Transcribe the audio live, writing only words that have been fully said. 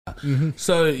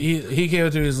So he came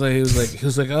up to me. He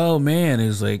was like, oh man. He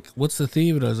was like, what's the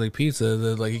theme? And I was like, pizza. And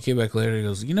then like he came back later. And he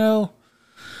goes,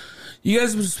 you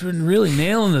guys have just been really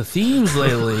nailing the themes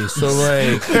lately. So,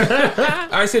 like,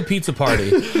 I said pizza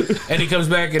party. And he comes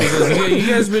back and he goes, yeah, you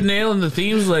guys have been nailing the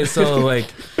themes lately. So,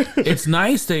 like, it's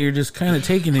nice that you're just kind of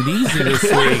taking it easy this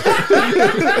week.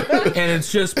 And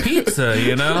it's just pizza,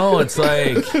 It's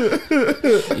like,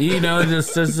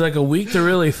 just like a week to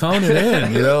really phone it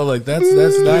in, Like,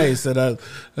 that's nice. And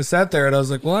I sat there and I was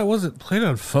like, well, I wasn't planning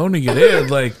on phoning it in.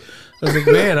 Like, I was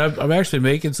like, man, I'm actually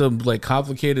making some like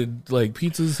complicated like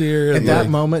pizzas here. At that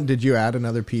moment, did you add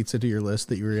another pizza to your list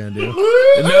that you were going to do?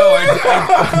 No,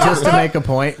 I just to make a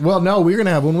point. Well, no, we were going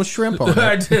to have one with shrimp on it.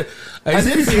 I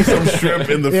did see some shrimp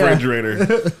in the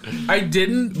refrigerator. I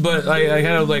didn't, but I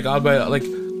kind of like on my like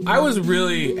I was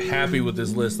really happy with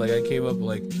this list. Like I came up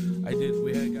like I did.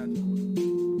 We had gotten.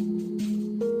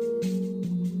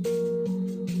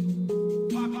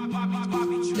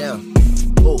 Down.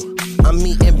 Oh, I'm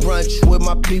eating brunch with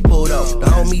my people though. The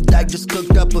homie Dyke just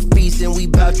cooked up a feast and we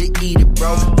bout to eat it,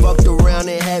 bro. Fucked around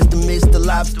and has to mix the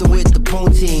lobster with the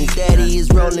poutine. Daddy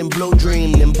is rolling blue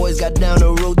dream. Them boys got down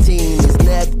a routine. It's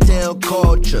Naptown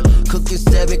culture. Cooking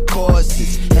 7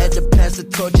 courses. Had to pass the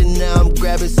torch and now I'm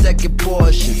grabbing second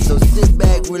portion. So sit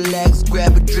back, relax,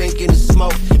 grab a drink and a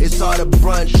smoke. It's all the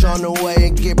brunch on the way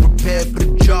and get prepared for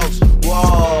the jokes.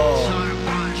 Whoa.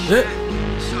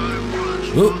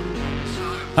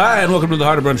 Hi, and welcome to the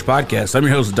Heart of Brunch podcast. I'm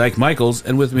your host, Dyke Michaels,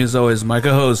 and with me as always, my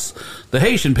co-host, the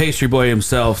Haitian pastry boy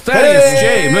himself, Thaddeus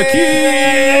J.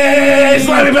 McKee.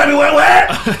 Slimy baby,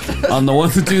 wet. On the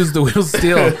ones and twos, the wheels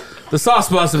steel, the sauce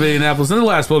boss of Indianapolis, and the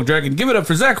last woke dragon. Give it up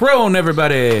for Zach Rohn,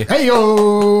 everybody. Hey,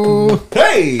 yo.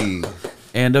 Hey.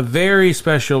 And a very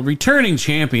special returning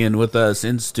champion with us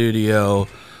in studio,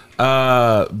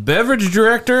 beverage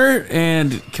director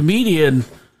and comedian,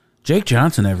 Jake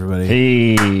Johnson, everybody.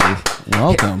 Hey.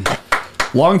 Welcome.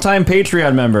 Long-time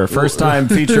Patreon member, first-time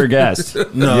feature guest.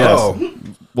 No. Yes.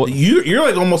 Well, you're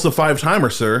like almost a 5-timer,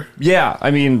 sir. Yeah, I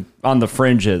mean, on the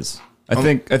fringes. I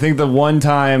think the one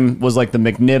time was like the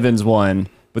McNiven's one,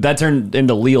 but that turned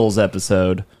into Leal's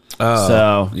episode.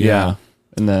 So, yeah.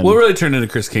 And then we'll really turn into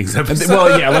Chris King's episode.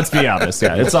 Well, yeah, let's be honest.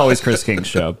 Yeah, it's always Chris King's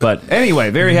show. But anyway,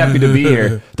 very happy to be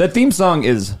here. That theme song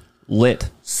is lit.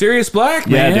 Sirius Black,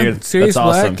 man. Yeah, dude. Sirius That's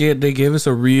Black, awesome. they gave us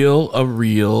a real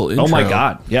intro. Oh my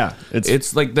God. Yeah.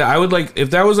 It's like that. I would like, if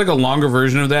that was like a longer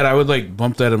version of that, I would like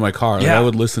bump that in my car. Like, Yeah. I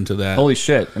would listen to that. Holy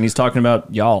shit. And he's talking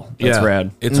about y'all. That's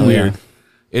rad. It's weird.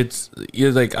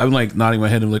 You're like, I'm like nodding my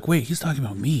head. I'm like, wait, he's talking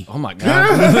about me. Oh my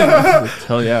God.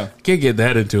 Hell yeah. Can't get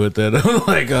that into it then. I'm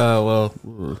like, well.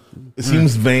 It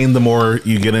seems vain the more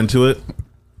you get into it.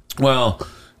 Well,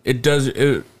 it does.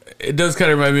 It does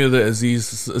kind of remind me of the Aziz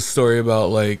story about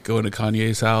like going to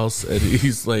Kanye's house and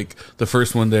he's like the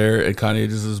first one there and Kanye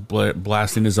just is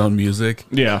blasting his own music.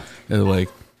 Yeah. And like,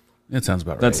 that sounds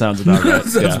about right. That sounds about right.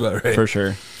 That sounds about right. For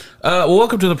sure. Well,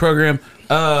 welcome to the program.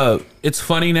 It's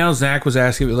funny now. Zach was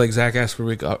asking, like, Zach asked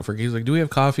for he's like, do we have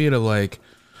coffee? And I'm like,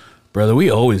 brother, we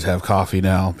always have coffee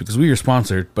now because we are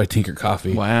sponsored by Tinker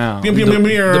Coffee. Wow. The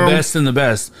best and the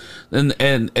best.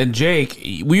 And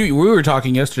Jake, we were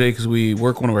talking yesterday because we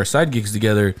work one of our side gigs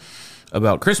together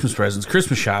about Christmas presents,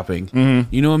 Christmas shopping.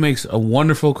 Mm-hmm. You know what makes a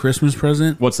wonderful Christmas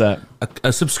present? What's that?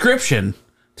 A subscription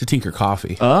to Tinker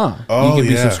Coffee. Oh. You can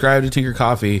be subscribed to Tinker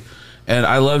Coffee. And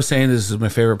I love saying this is my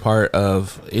favorite part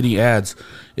of any ads.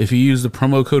 If you use the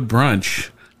promo code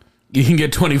BRUNCH, you can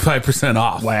get 25%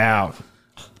 off. Wow.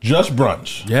 Just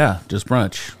brunch. Yeah, just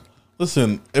brunch.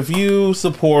 Listen, if you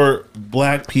support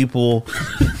black people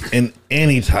in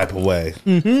any type of way,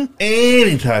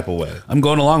 any type of way, I'm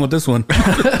going along with this one.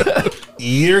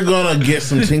 you're going to get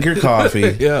some Tinker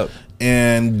Coffee Yeah.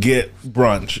 and get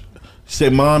brunch. Say,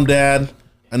 Mom, Dad,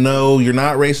 I know you're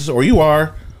not racist, or you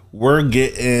are. We're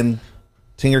getting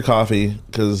Tinker Coffee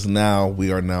because now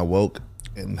we are now woke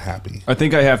and happy. I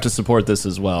think I have to support this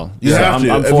as well. You have to.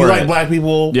 I'm if for you it. like black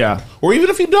people, Yeah. or even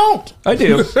if you don't, I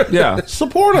do. Yeah.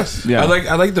 support us. Yeah.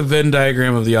 I like the Venn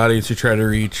diagram of the audience you try to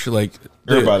reach. Like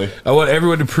Everybody. I want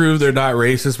everyone to prove they're not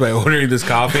racist by ordering this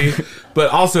coffee. But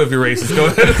also, if you're racist, go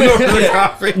ahead and order the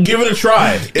coffee. Give it a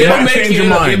try. It It'll might make change you, your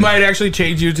mind. It might actually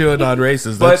change you to a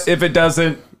non-racist. But if it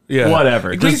doesn't,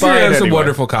 whatever. At least Just you buy it have some anyway.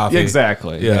 wonderful coffee.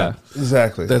 Exactly. Yeah.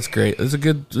 Exactly. That's great. It's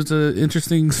an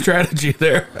interesting strategy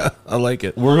there. I like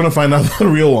it. We're gonna find out the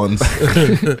real ones.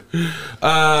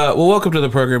 Well, welcome to the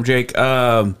program, Jake.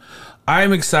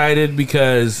 I'm excited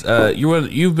because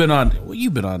you've been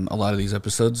on a lot of these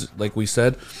episodes, like we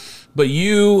said, but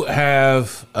you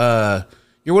have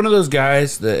you're one of those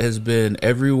guys that has been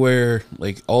everywhere,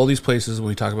 like all these places when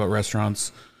we talk about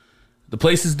restaurants. the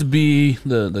places to be,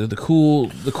 the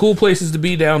cool places to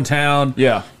be downtown.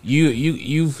 Yeah.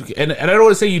 You've and I don't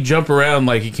want to say you jump around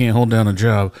like you can't hold down a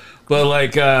job, but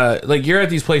like you're at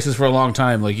these places for a long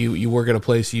time. Like you work at a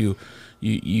place, you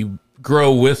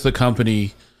grow with the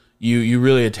company. You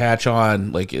really attach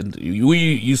on. Like we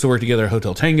used to work together at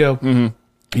Hotel Tango. Mm-hmm.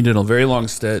 You did a very long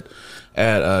stint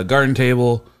at Garden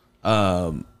Table.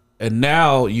 And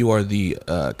now you are the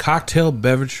cocktail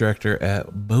beverage director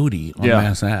at Bodie on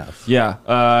Mass Ave. Yeah,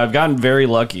 I've gotten very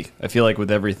lucky, I feel like,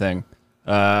 with everything.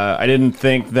 I didn't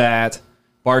think that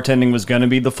bartending was going to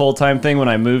be the full-time thing when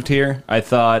I moved here. I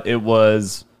thought it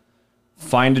was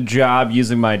find a job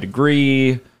using my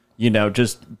degree,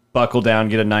 just buckle down,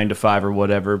 get a 9-to-5 or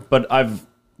whatever. But I've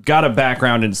got a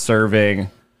background in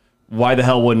serving. Why the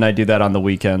hell wouldn't I do that on the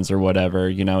weekends or whatever?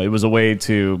 It was a way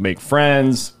to make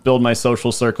friends, build my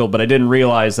social circle, but I didn't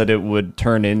realize that it would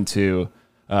turn into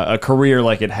a career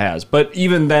like it has. But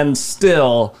even then,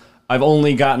 still, I've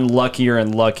only gotten luckier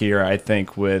and luckier, I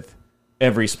think, with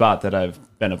every spot that I've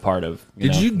been a part of.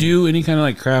 Did you do any kind of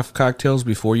like craft cocktails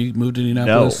before you moved to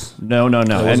Indianapolis? No. That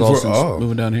was all since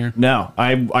moving down here? No,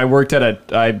 I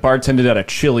bartended at a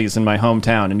Chili's in my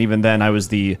hometown, and even then I was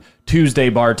the Tuesday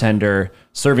bartender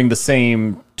serving the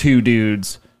same two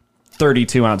dudes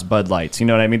 32-ounce Bud Lights. You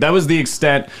know what I mean? That was the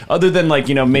extent, other than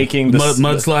making the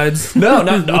mudslides.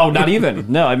 Not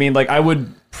even. No, I mean I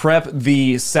would prep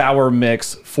the sour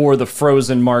mix for the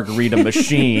frozen margarita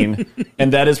machine,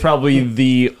 and that is probably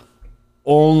the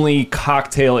only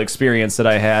cocktail experience that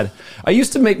I had. I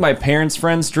used to make my parents'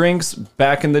 friends drinks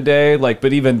back in the day,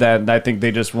 but even then, I think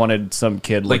they just wanted some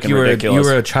kid looking ridiculous.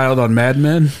 You were a child on Mad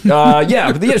Men?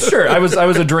 Yeah, sure. I was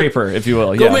a draper, if you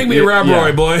will. Go make me a Rob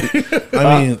Roy, boy.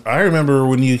 I mean, I remember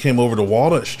when you came over to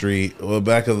Walnut Street,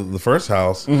 back at the first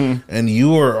house, and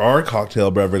you were our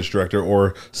cocktail beverage director,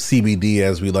 or CBD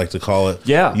as we like to call it.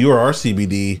 Yeah. You were our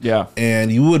CBD. Yeah.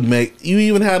 And you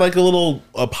even had like a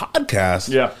podcast.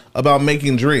 Yeah. About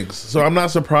making drinks. So I'm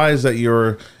not surprised that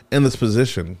you're in this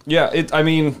position. Yeah,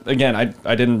 again,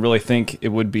 I didn't really think it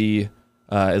would be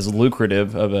as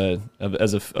lucrative of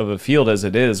a field as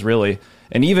it is, really.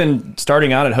 And even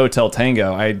starting out at Hotel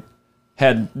Tango, I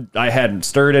hadn't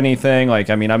stirred anything.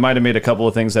 I might have made a couple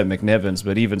of things at McNiven's,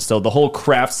 but even still, the whole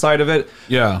craft side of it.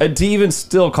 Yeah. To even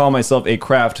still call myself a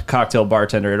craft cocktail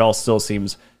bartender, it all still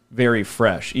seems very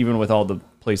fresh, even with all the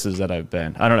places that I've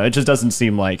been. I don't know. It just doesn't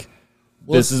seem like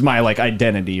this is my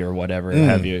identity or whatever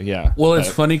have you. Yeah. Well, it's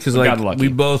funny because we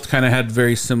both kind of had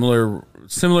very similar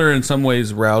in some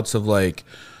ways routes of I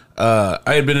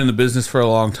had been in the business for a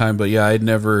long time, but yeah, I'd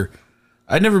never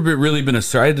really been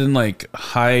I didn't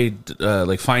high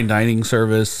fine dining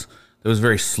service. It was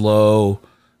very slow.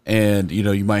 And,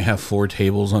 you might have 4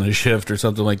 tables on a shift or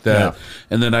something like that. Yeah.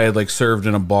 And then I had served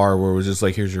in a bar where it was just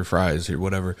here's your fries or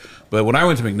whatever. But when I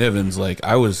went to McNiven's,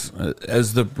 I was,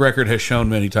 as the record has shown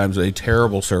many times, a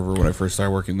terrible server when I first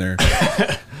started working there.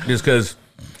 Just because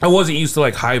I wasn't used to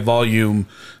high volume,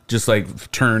 just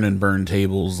turn and burn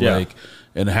tables,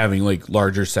 and having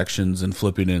larger sections and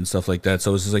flipping it and stuff like that.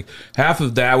 So it was just half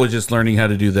of that was just learning how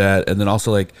to do that. And then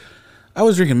also I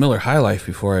was drinking Miller High Life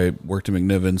before I worked at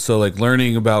McNiven. So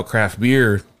learning about craft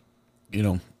beer,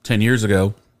 10 years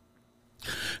ago,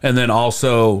 and then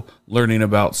also learning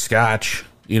about Scotch,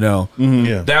 yeah,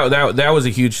 that was a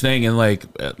huge thing. And I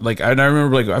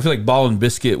remember I feel like Ball and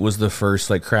Biscuit was the first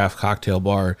craft cocktail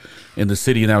bar in the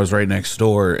city, and that was right next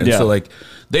door. And so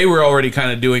they were already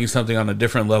kind of doing something on a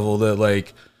different level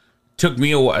that took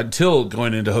me a while until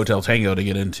going into Hotel Tango to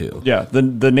get into. Yeah, the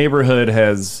neighborhood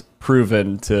has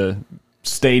proven to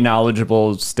stay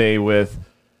knowledgeable, stay with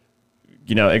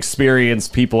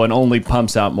experienced people, and only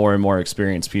pumps out more and more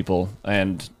experienced people.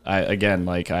 And I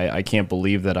can't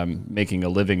believe that I'm making a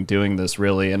living doing this,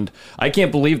 really. And I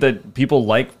can't believe that people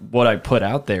like what I put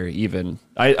out there. Even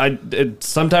it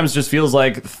sometimes just feels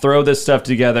throw this stuff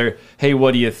together. Hey,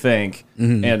 what do you think?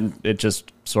 Mm-hmm. And it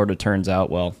just sort of turns out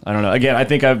well. I don't know. Again, I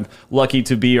think I'm lucky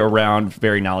to be around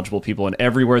very knowledgeable people, and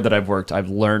everywhere that I've worked, I've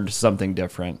learned something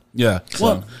different. Yeah. So.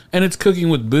 Well, and it's cooking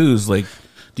with booze.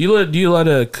 Do you let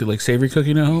a savory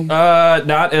cooking at home?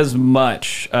 Not as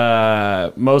much.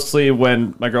 Mostly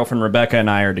when my girlfriend Rebecca and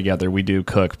I are together, we do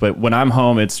cook. But when I'm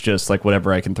home, it's just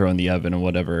whatever I can throw in the oven and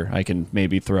whatever I can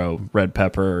maybe throw red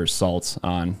pepper or salt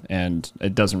on, and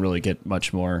it doesn't really get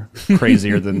much more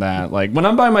crazier than that. When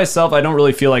I'm by myself, I don't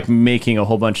really feel like making a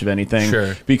whole bunch of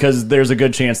anything, because there's a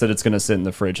good chance that it's going to sit in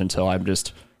the fridge until I'm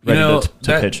just ready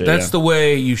to pitch it. That's the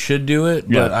way you should do it.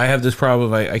 But I have this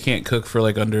problem. I can't cook for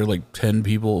under 10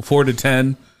 people, 4 to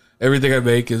 10. Everything I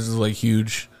make is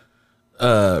huge.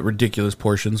 ridiculous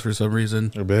portions for some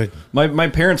reason. They're big. My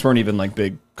parents weren't even like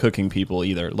big cooking people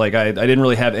either. Like I didn't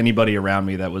really have anybody around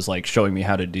me that was like showing me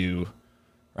how to do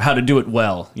it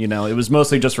well. You know, it was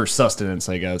mostly just for sustenance,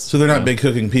 I guess. So they're not big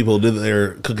cooking people. Did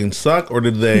their cooking suck, or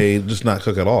did they just not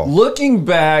cook at all? Looking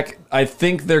back, I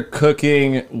think their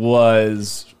cooking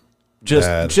was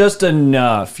Bad. just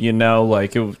enough. You know,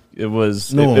 like it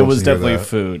was No one it wants was to hear definitely that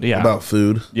food. Yeah, About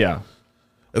food. yeah.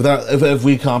 If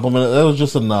we compliment it, that was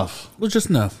just enough. It was just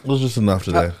enough. It was just enough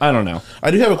today. I don't know.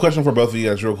 I do have a question for both of you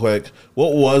guys, real quick.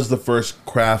 What was the first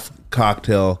craft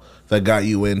cocktail that got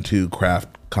you into craft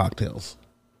cocktails?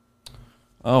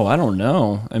 Oh, I don't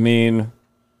know. I mean,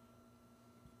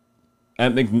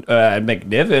 at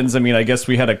McNiven's, I mean, I guess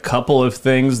we had a couple of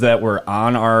things that were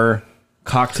on our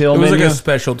cocktail It was menu. like a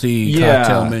specialty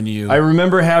cocktail menu. I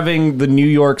remember having the New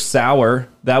York Sour.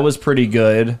 That was pretty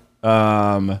good.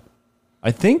 I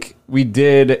think we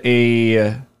did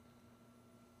either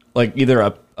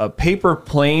a paper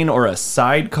plane or a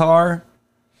sidecar.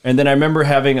 And then I remember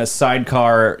having a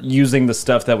sidecar using the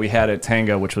stuff that we had at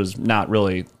Tango, which was not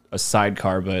really a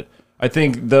sidecar, but I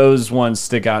think those ones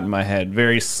stick out in my head.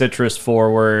 Very citrus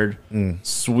forward,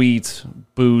 sweet,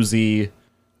 boozy.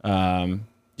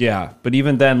 Yeah, but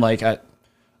even then, like I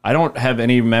don't have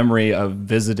any memory of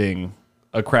visiting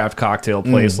a craft cocktail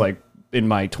place like in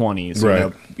my 20s, Right. you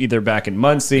know, either back in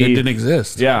Muncie. It didn't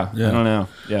exist. Yeah, I don't know.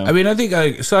 Yeah, I mean, I think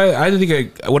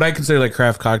what I consider like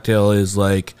craft cocktail is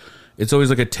like it's always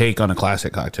like a take on a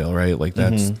classic cocktail, right? Like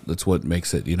that's what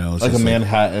makes it, you know, it's Like a just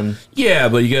Manhattan. yeah,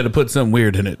 but you got to put something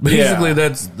weird in it. Basically,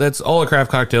 Yeah. that's all a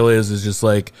craft cocktail is just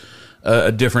like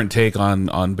a different take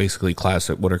on basically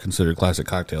what are considered classic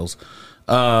cocktails.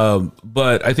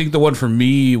 But I think the one for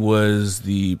me was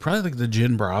probably like the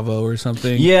Gin Bravo or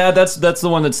something. yeah, that's the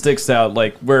one that sticks out.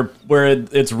 Like where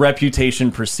its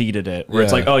reputation preceded it. Where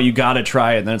it's Yeah. like, oh, you got to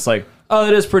try it. And then it's like, oh,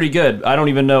 it is pretty good. I don't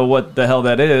even know what the hell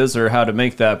that is or how to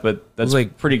make that, but that's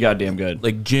like- pretty goddamn good.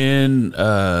 Like gin,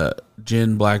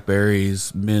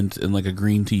 blackberries, mint, and like a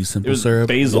green tea It simple was syrup.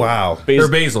 basil. Wow. Or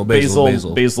basil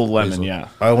lemon. Basil. Yeah.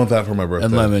 I want that for my birthday.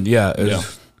 And lemon, yeah. It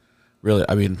was really,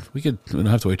 I mean, we don't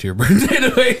have to wait till your birthday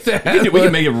to make that. We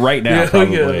can make it right now,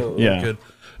 probably. We Yeah. could.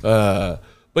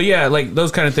 But yeah, like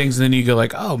those kind of things, and then you go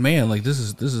like, oh man, like this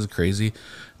is crazy.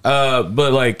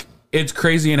 But like it's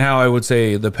crazy in how I would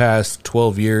say the past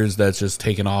 12 years that's just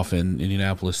taken off in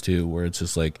Indianapolis too, where it's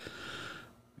just like,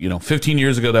 you know, 15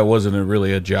 years ago that wasn't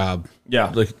really a job. Yeah.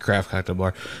 Like a craft cocktail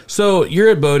bar. So you're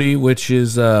at Bodhi, which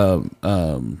is Thai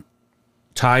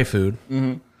food,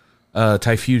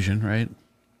 Thai fusion, right?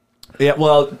 Yeah,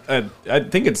 well, I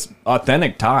think it's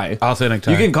authentic Thai. Authentic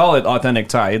Thai. You can call it authentic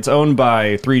Thai. It's owned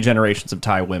by 3 generations of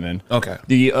Thai women. Okay.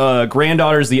 The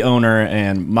granddaughter is the owner,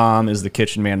 and mom is the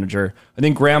kitchen manager. I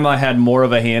think grandma had more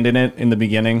of a hand in it in the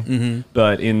beginning,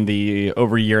 but in the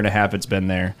over a year and a half it's been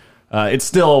there. It's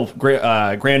still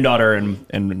granddaughter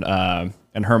and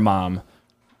her mom,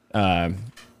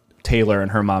 Taylor,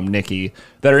 and her mom Nikki,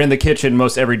 that are in the kitchen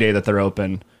most every day that they're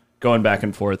open, going back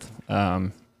and forth.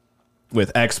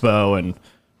 With Expo and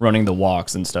running the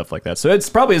walks and stuff like that. So it's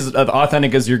probably as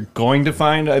authentic as you're going to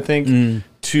find, I think,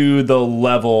 to the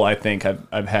level I think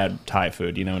I've had Thai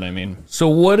food. You know what I mean? So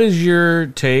what is your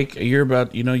take? You're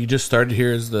about, you know, you just started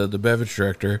here as the beverage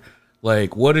director.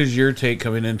 Like, what is your take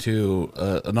coming into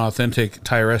an authentic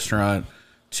Thai restaurant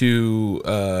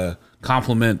to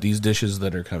complement these dishes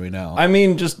that are coming out? I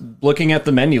mean, just looking at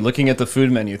the menu, looking at the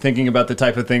food menu, thinking about the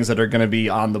type of things that are going to be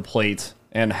on the plate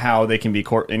and how they can be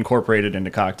incorporated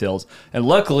into cocktails. And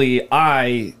luckily,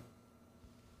 I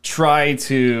try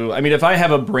to, I mean, if I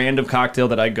have a brand of cocktail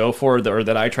that I go for or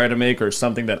that I try to make or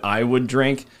something that I would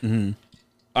drink,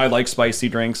 I like spicy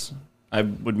drinks. I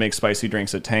would make spicy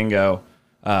drinks at Tango.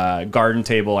 Garden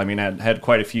Table, I mean, I had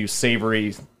quite a few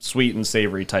savory, sweet and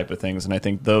savory type of things. And I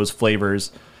think those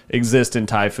flavors exist in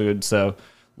Thai food. So a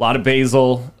lot of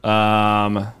basil.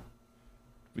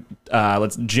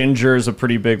 Ginger is a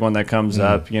pretty big one that comes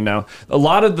up. You know, a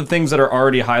lot of the things that are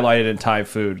already highlighted in Thai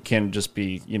food can just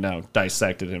be, you know,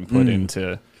 dissected and put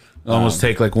into. Almost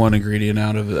take like one ingredient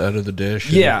out of the dish.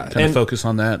 Yeah, kind of focus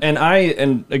on that.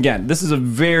 And again, this is a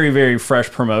very, very fresh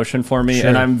promotion for me, Sure.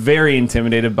 and I'm very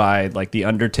intimidated by like the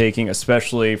undertaking,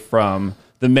 especially from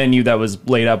the menu that was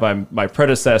laid out by my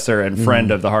predecessor and friend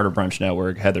of the Harder Brunch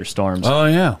Network, Heather Storms. Oh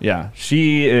yeah, Yeah,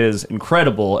 she is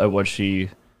incredible at what she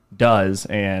does,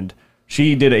 and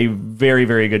she did a very,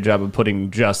 very good job of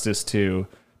putting justice to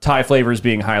Thai flavors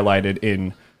being highlighted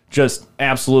in just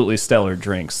absolutely stellar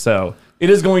drinks. So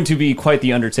it is going to be quite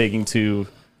the undertaking to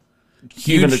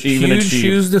huge even achieve.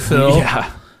 shoes to fill.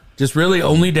 Yeah. Just really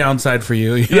only downside for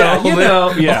you. Yeah,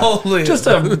 Only- just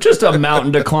a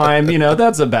mountain to climb.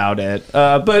 That's about it.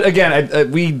 But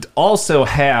again, we also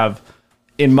have,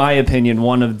 in my opinion,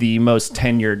 one of the most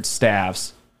tenured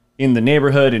staffs in the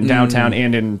neighborhood, in downtown,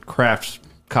 and in craft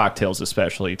cocktails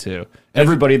especially too.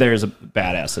 Everybody there is a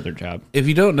badass at their job. If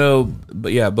you don't know,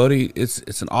 but yeah, Bodie,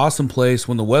 it's an awesome place.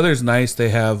 When the weather's nice, they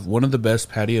have one of the best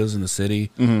patios in the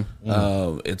city.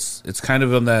 It's kind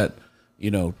of on that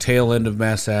tail end of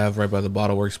Mass Ave, right by the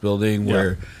Bottle Works building,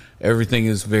 where everything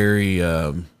is very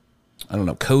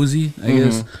cozy, I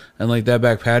guess. And like that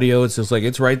back patio, it's just like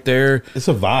it's right there. It's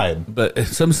a vibe. But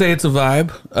some say it's a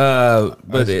vibe.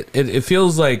 But it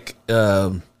feels like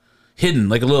hidden,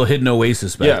 like a little hidden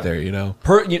oasis back there,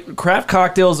 Craft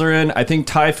cocktails are in. I think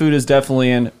Thai food is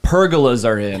definitely in. Pergolas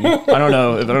are in. I don't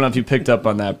know if you picked up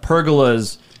on that.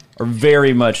 Pergolas are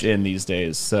very much in these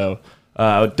days. So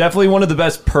definitely one of the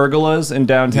best pergolas in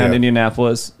downtown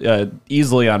Indianapolis,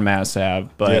 easily on Mass Ave.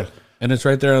 But and it's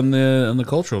right there on the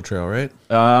cultural trail, right?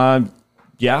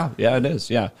 Yeah, it is.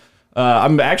 Yeah,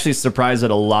 I'm actually surprised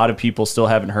that a lot of people still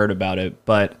haven't heard about it,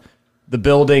 but the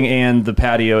building and the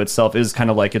patio itself is kind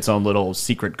of like its own little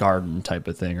secret garden type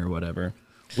of thing or whatever.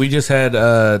 We just had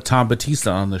Tom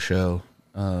Batista on the show,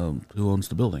 who owns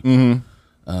the building,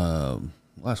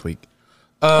 last week.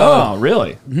 Oh,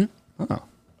 really? Mm-hmm. Oh.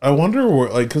 I wonder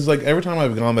where, because every time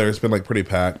I've gone there, it's been pretty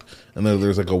packed, and then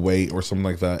there's a wait or something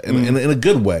like that, and in a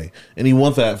good way. And you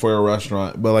want that for a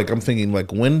restaurant, but I'm thinking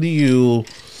when do you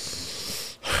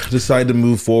decide to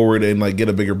move forward and get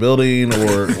a bigger building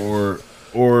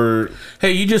or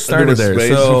hey, you just started there,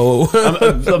 space. so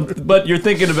but you're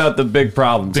thinking about the big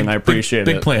problems, and I appreciate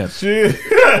big it. plans.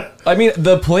 I mean,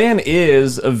 the plan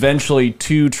is eventually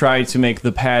to try to make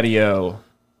the patio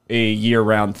a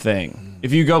year-round thing.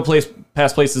 If you go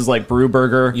past places like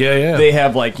Brewburger, they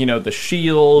have the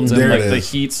shields and the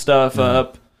heat stuff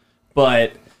up.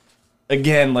 But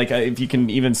again, if you can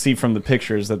even see from the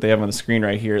pictures that they have on the screen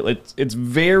right here, it's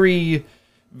very,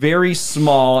 very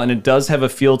small, and it does have a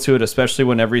feel to it, especially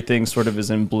when everything sort of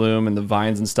is in bloom and the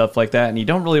vines and stuff like that. And you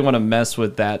don't really want to mess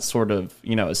with that sort of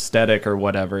aesthetic or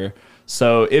whatever.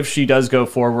 So if she does go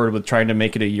forward with trying to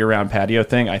make it a year-round patio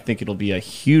thing, I think it'll be a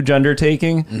huge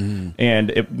undertaking, and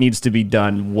it needs to be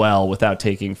done well without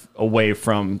taking away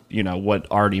from what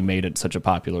already made it such a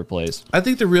popular place. I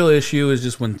think the real issue is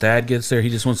just when Thad gets there, he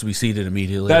just wants to be seated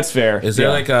immediately. That's fair. Is there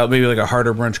maybe a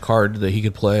harder brunch card that he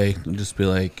could play and just be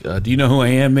like, do you know who I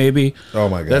am? Maybe. Oh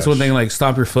my gosh. That's one thing.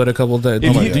 Stomp your foot a couple of times.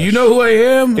 Do you know who I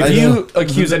am? If you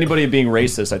accuse anybody of being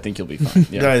racist, I think you'll be fine.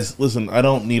 Yeah. Guys, listen, I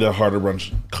don't need a harder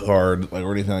brunch card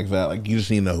or anything like that. You just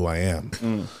need to know who I am.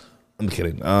 I'm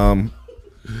kidding.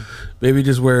 Maybe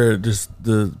just wear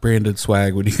the branded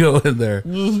swag when you go in there.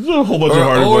 A whole bunch of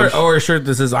harder brunch. Or a shirt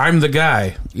that says "I'm the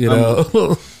guy."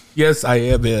 Yes, I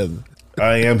am him.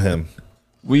 I am him.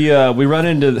 We run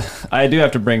into. I do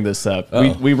have to bring this up.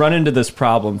 We run into this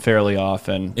problem fairly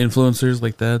often. Influencers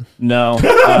like that? No,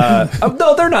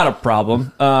 no, they're not a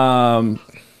problem.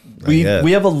 We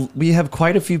have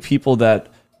quite a few people that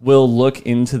will look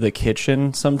into the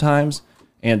kitchen sometimes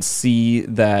and see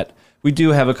that we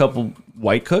do have a couple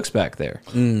white cooks back there,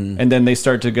 and then they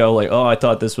start to go oh, I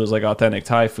thought this was authentic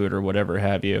Thai food or whatever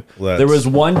have you. There was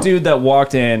one dude that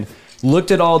walked in,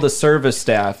 looked at all the service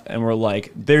staff, and were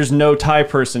like, "There's no Thai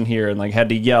person here," and had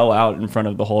to yell out in front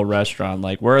of the whole restaurant,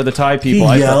 "Where are the Thai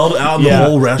people?" He yelled out in the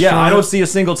whole restaurant. Yeah, I don't see a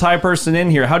single Thai person in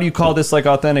here. How do you call this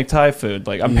authentic Thai food?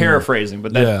 I'm paraphrasing,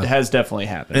 but that has definitely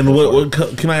happened. And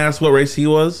what can I ask what race he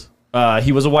was?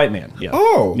 He was a white man. Yeah.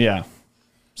 Oh. Yeah.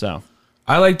 So.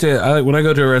 I like when I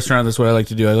go to a restaurant. That's what I like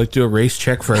to do. I like to do a race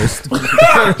check first.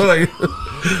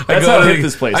 That's how hip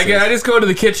this place is. I just go to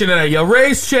the kitchen and I yell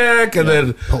race check, and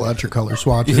then Pull out your color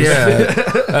swatches. yeah,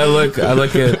 I look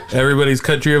at everybody's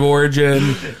country of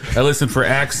origin. I listen for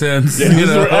accents.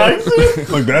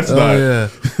 That's not.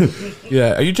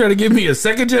 Yeah. Are you trying to give me a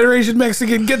second generation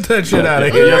Mexican? Get that shit out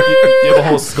of here. You have a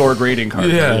whole score grading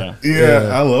card. Yeah.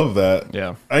 Yeah, I love that.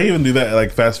 Yeah. I even do that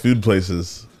at fast food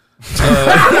places.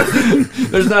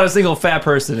 There's not a single fat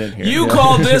person in here. You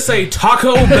call this a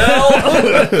Taco Bell?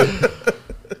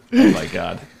 Oh my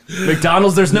god.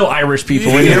 McDonald's, there's no Irish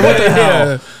people in here. What the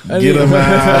hell? Get them out.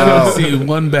 I don't see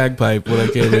one bagpipe when I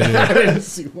came in here.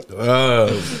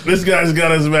 This guy's got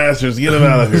his masters. Get him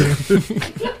out of here.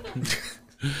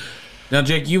 Now,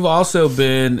 Jake, you've also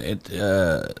been,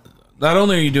 not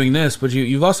only are you doing this, but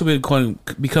you've also become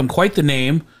quite the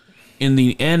name in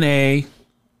the NA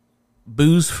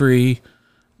booze-free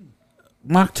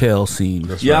mocktail scene.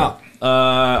 That's Yeah. right.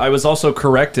 I was also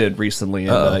corrected recently.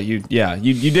 And, you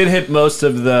did hit most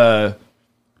of the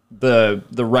the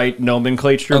right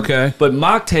nomenclature. Okay. But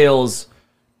mocktails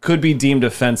could be deemed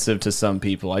offensive to some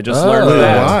people. I just Oh. learned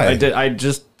that. Why? I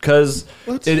just because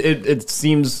it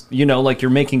seems, like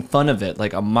you're making fun of it,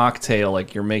 like a mocktail,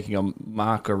 like you're making a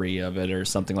mockery of it or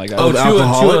something like that. Oh, to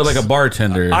alcoholics? like a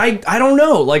bartender. I don't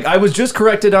know. Like I was just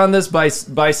corrected on this by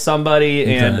somebody,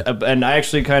 and I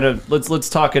actually kind of let's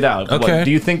talk it out. Okay. Do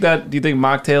you think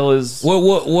mocktail is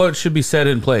what should be set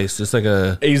in place? Just like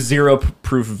a a zero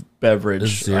proof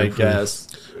beverage? Zero I proof. guess.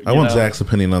 I want Zach's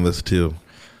opinion on this too.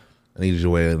 I need you to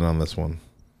weigh in on this one.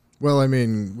 Well, I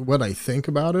mean, what I think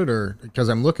about it, or because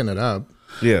I'm looking it up.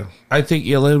 Yeah. I think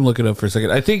let him look it up for a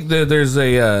second. I think that there's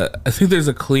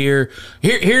a clear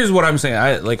here's what I'm saying.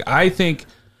 I think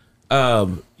there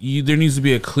needs to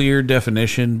be a clear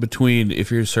definition between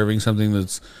if you're serving something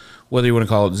that's, whether you want to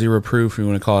call it zero proof or you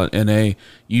want to call it NA,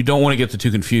 you don't want to get the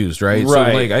two confused, right? So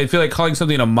Right. I feel like calling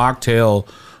something a mocktail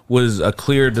was a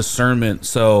clear discernment.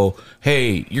 So,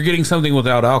 hey, you're getting something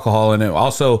without alcohol in it.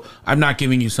 Also, I'm not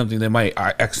giving you something that might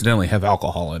accidentally have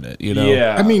alcohol in it,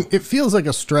 Yeah. I mean, it feels like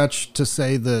a stretch to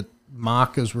say that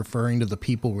mock is referring to the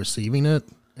people receiving it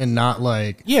and not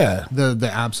like Yeah.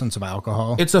 the absence of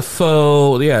alcohol. It's a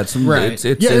faux, yeah, it's Right. it's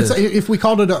if we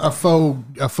called it a faux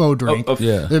drink,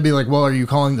 yeah. they'd be like, well, are you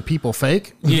calling the people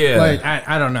fake? Yeah. Like,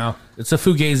 I don't know. it's a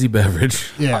fugazi beverage.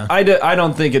 Yeah. I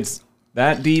don't think it's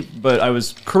that deep, but I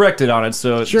was corrected on it.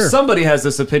 So Sure. somebody has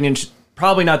this opinion.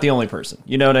 Probably not the only person.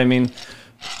 You know what I mean?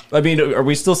 Are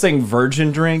we still saying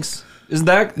virgin drinks? Is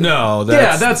that No,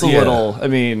 that's a little. I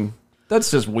mean, that's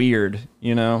just weird.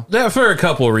 That for a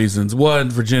couple of reasons. One,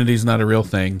 virginity's not a real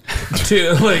thing.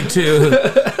 Two,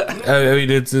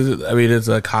 it's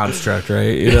a construct,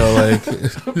 right?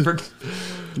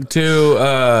 Two,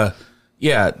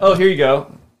 yeah, Oh, here you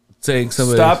go. saying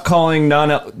somebody. Stop calling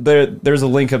there's a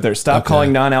link up there. Stop Okay.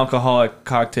 calling non-alcoholic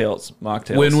cocktails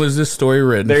mocktails. When was this story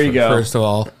written? There you go. First of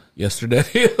all, yesterday.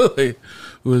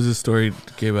 When was this story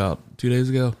came out? 2 days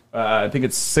ago. I think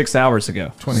it's 6 hours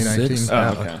ago. 2019. Six?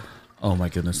 Oh, okay. Oh my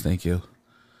goodness, thank you.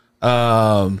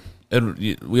 And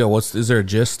yeah, is there a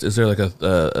gist? Is there like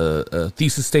a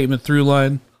thesis statement through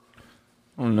line?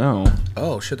 Oh no.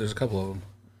 Oh shit, there's a couple of them.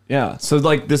 Yeah. So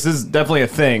like this is definitely a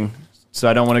thing. So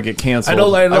I don't want to get canceled. I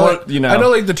don't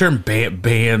like the term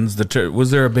bands. The term, was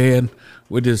there a ban?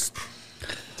 We just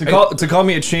to call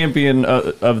me a champion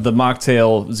of the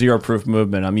mocktail zero proof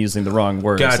movement. I'm using the wrong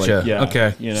words. gotcha. Like, yeah,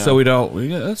 Okay, you know. so we don't.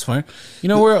 That's fine.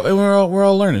 We're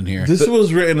all learning here. This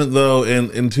was written though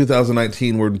in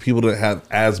 2019 where people didn't have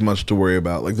as much to worry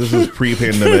about. Like this is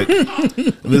pre-pandemic.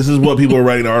 This is what people are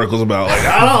writing articles about. Like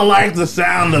I don't like the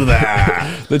sound of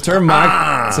that. The term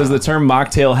says the term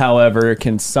mocktail, however,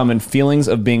 can summon feelings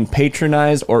of being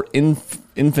patronized or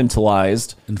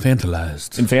infantilized,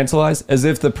 as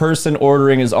if the person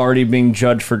ordering is already being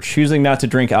judged for choosing not to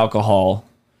drink alcohol.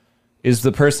 Is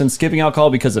the person skipping alcohol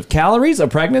because of calories, a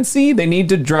pregnancy, they need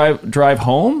to drive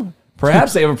home?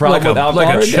 Perhaps they have a problem with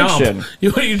alcohol addiction.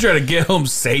 You try to get home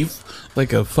safe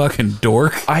like a fucking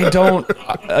dork. I don't.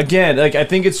 Again, I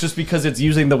think it's just because it's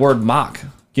using the word mock.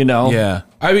 Yeah,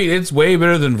 I mean it's way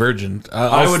better than virgin.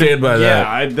 I'll stand by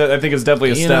that. Yeah, I think it's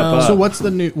definitely a step know, up. So what's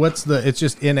the? It's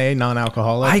just NA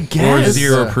non-alcoholic. I guess Or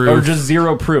zero proof. or just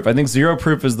zero proof. I think zero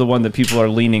proof is the one that people are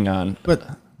leaning on. But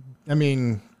I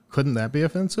mean, couldn't that be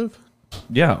offensive?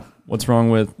 Yeah, what's wrong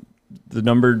with the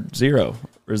number zero,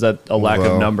 or is that a lack of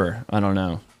Well. number? I don't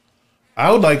know. I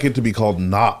would like it to be called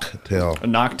knocktail, A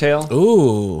knocktail.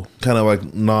 Ooh, kind of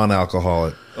like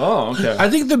non-alcoholic. Oh, okay. I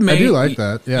think the main. I do like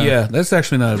that. Yeah. yeah, that's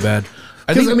actually not a bad.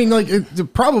 Because I mean, like,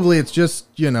 probably it's just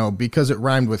because it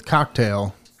rhymed with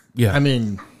cocktail. yeah, I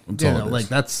mean, That's all it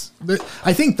is. like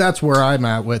I think that's where I'm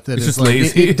at with it. It's is just like,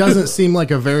 lazy. It doesn't seem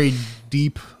like a very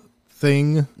deep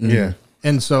thing. Yeah,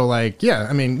 And so, like, yeah,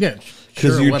 I mean, yeah,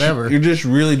 because sure, whatever. you're just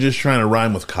really just trying to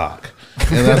rhyme with cock,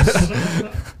 and that's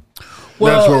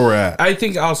that's where we're at. I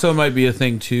think also might be a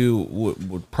thing too.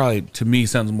 Would probably to me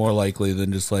sounds more likely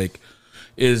than just like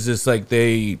is just like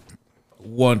they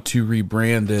want to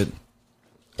rebrand it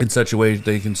in such a way that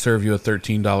they can serve you a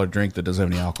 $13 drink that doesn't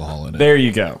have any alcohol in it. There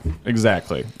you go.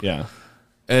 Exactly. Yeah.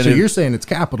 And So it- you're saying it's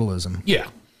capitalism? yeah.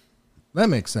 That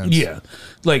makes sense. Yeah,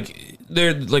 like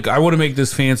they're like I want to make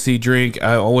this fancy drink.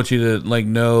 I want you to like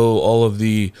know all of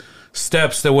the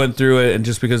steps that went through it, and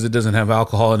just because it doesn't have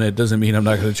alcohol in it doesn't mean I'm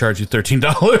not going to charge you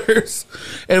 $13.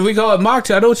 And if we call it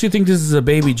mocktail, I don't want you to think this is a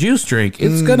baby juice drink.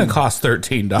 It's going to cost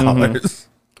 $13.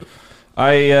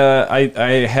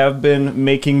 I have been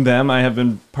making them. I have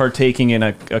been partaking in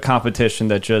a competition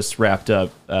that just wrapped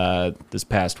up this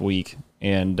past week,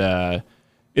 and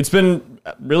it's been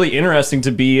really interesting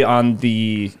to be on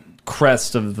the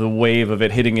crest of the wave of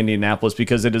it hitting Indianapolis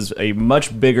because it is a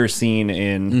much bigger scene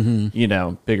in you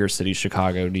know, bigger cities,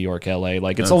 Chicago, New York, LA.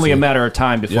 Like it's only a matter of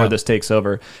time before this takes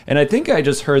over. And I think I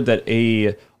just heard that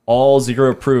a all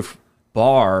zero proof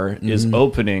bar is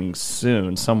opening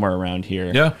soon somewhere around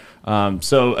here. Yeah.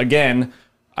 So again,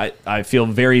 I feel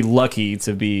very lucky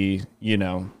to be, you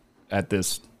know, at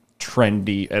this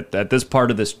trendy at this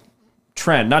part of this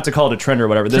trend, not to call it a trend or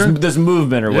whatever, this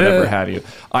movement or whatever have you.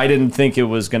 I didn't think it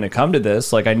was going to come to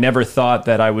this. Like I never thought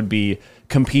that I would be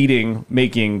competing,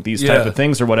 making these type of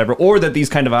things or whatever, or that these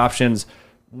kind of options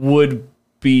would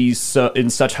be so in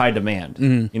such high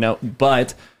demand, you know,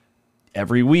 but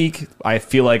every week I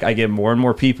feel like I get more and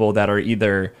more people that are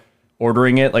either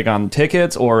ordering it like on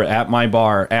tickets or at my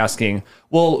bar asking,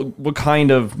 well, what kind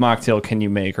of mocktail can you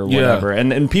make or whatever.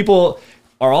 And people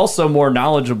are also more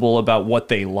knowledgeable about what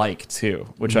they like too,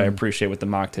 which I appreciate with the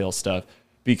mocktail stuff,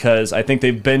 because I think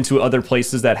they've been to other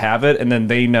places that have it and then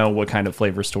they know what kind of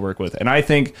flavors to work with. And I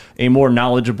think a more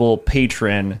knowledgeable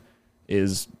patron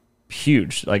is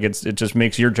huge. Like it just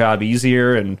makes your job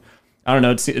easier. And I don't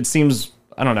know, it seems,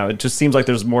 I don't know, it just seems like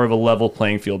there's more of a level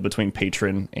playing field between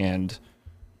patron and,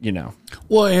 you know.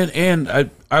 Well, and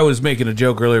I was making a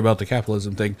joke earlier about the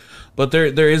capitalism thing, but there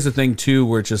is a thing too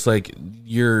where it's just like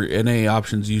your NA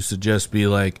options used to just be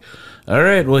like, all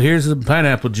right, well here's the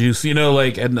pineapple juice, you know,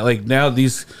 like, and like now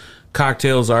these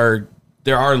cocktails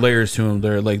there are layers to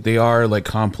them. They are like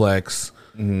complex,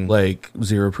 like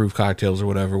zero proof cocktails or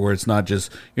whatever, where it's not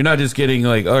just, you're not just getting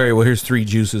like, all right, well here's 3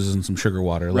 juices and some sugar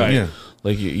water, like, Right.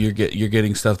 Like you're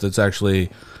getting stuff that's actually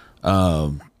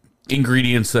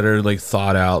ingredients that are like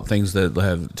thought out, things that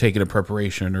have taken a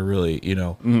preparation or really, you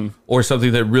know, or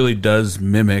something that really does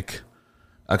mimic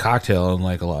a cocktail in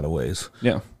like a lot of ways.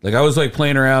 Yeah. Like I was like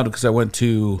playing around because I went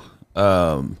to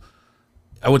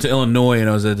Illinois and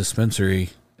I was at a dispensary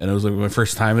and it was like my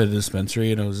first time at a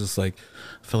dispensary and I was just like,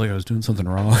 I felt like I was doing something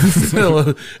wrong.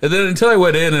 And then until I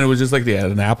went in and it was just like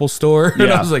an Apple store.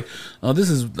 And I was like, oh,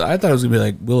 I thought it was gonna be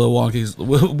like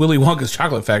Willy Wonka's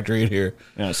chocolate factory in here.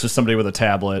 Yeah, it's just somebody with a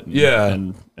tablet.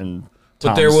 And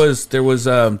but there was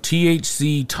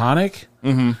THC tonic,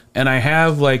 and I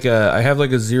have like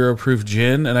a zero proof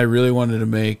gin, and I really wanted to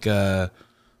make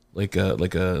like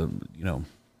a you know,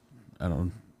 I don't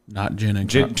know, not gin and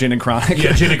Gin and chronic.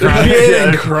 Yeah, gin and chronic. Gin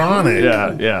and chronic.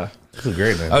 Yeah. That's a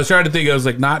great name. I was trying to think. I was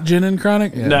like, not gin and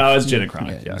chronic. Yeah. No, it's gin and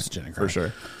chronic. Yeah, it's gin and for chronic.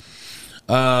 sure.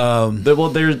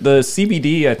 The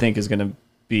CBD I think is going to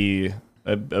be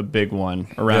a big one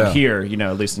around here. You know,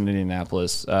 at least in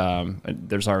Indianapolis.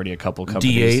 There's already a couple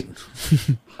companies.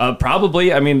 D8.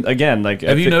 Probably. I mean, again, like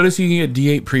have you noticed you can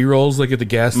get D8 pre-rolls like at the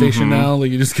gas station now?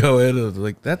 Like you just go in and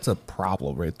like that's a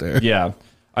problem right there. Yeah,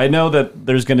 I know that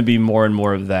there's going to be more and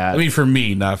more of that. I mean, for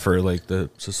me, not for like the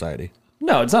society.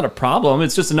 No, it's not a problem.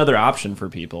 It's just another option for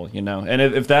people, you know. And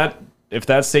if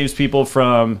that saves people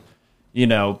from, you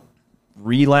know,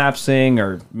 relapsing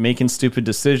or making stupid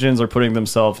decisions or putting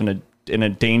themselves in a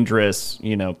dangerous,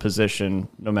 you know, position,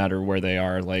 no matter where they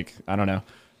are, like I don't know,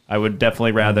 I would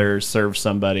definitely rather serve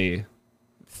somebody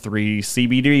 3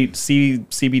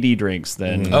 CBD drinks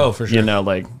than for sure. You know,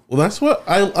 like Well, that's what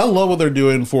I love what they're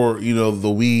doing for, you know,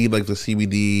 the weed, like the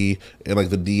CBD and like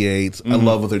the D8s. I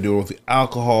love what they're doing with the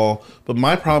alcohol. But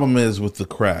my problem is with the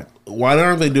crack. Why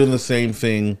aren't they doing the same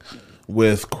thing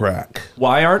with crack?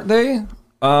 why aren't they?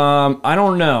 I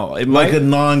don't know. It Like might a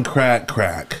non-crack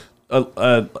crack.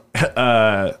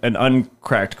 an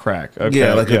uncracked crack. Okay,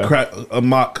 Yeah, like a crack, a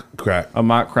mock crack. a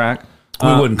mock crack.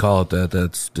 We wouldn't call it that.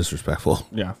 That's disrespectful.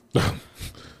 Yeah,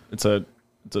 it's a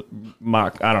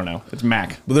mock. I don't know. It's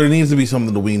Mac. But there needs to be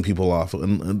something to wean people off,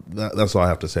 and that's all I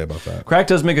have to say about that. Crack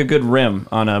does make a good rim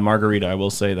on a margarita. I will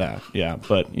say that. Yeah,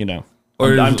 but you know,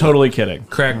 Or I'm totally kidding.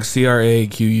 Crack,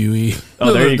 CRAQUE.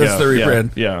 Oh, there you That's go. the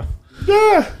rebrand.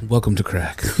 Yeah, Welcome to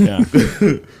crack. yeah.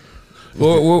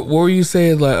 What were you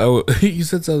saying? Like, you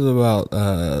said something about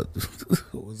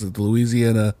what was it,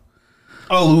 Louisiana?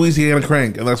 Oh, Louisiana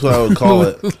crank, and that's what I would call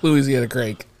it. Louisiana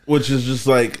crank. Which is just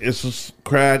like, it's just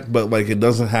crack, but like it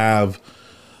doesn't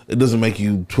make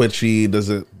you twitchy. It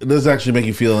doesn't actually make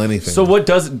you feel anything. So what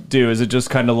does it do? Is it just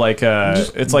kind of like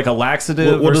it's like a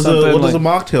laxative what or does something? what does a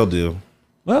Like- mocktail do?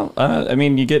 well, I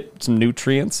mean, you get some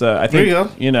nutrients. I think There you go.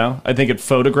 You know, I think it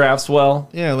photographs well.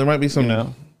 Yeah, there might be some. You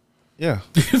know, Yeah,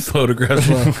 Photographs.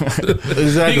 You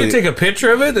exactly. can take a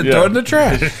picture of it and throw it in the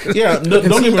trash. Yeah,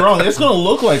 don't get me wrong. It's gonna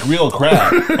look like real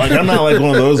crap. Like I'm not like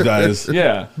one of those guys.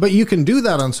 yeah, But you can do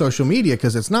that on social media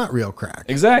because it's not real crack.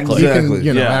 exactly. You Exactly. can,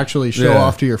 you know, Yeah. actually show Yeah.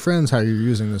 off to your friends how you're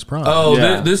using this product. Oh,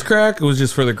 Yeah. this crack was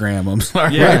just for the gram. I'm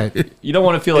sorry. Yeah, Right. you don't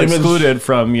want to feel Image- excluded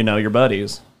from your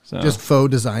buddies. So Just faux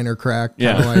designer crack.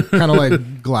 Yeah. Kind of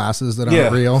like glasses that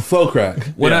aren't real. faux crack.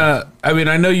 When I mean,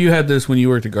 I know you had this when you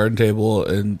worked at Garden Table,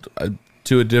 and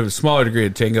to a smaller degree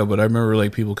at Tango, but I remember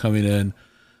like people coming in.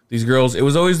 These girls, it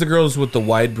was always the girls with the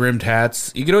wide brimmed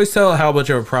hats. You could always tell how much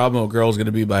of a problem a girl is going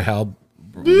to be by how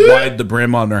wide the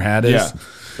brim on their hat is. yeah,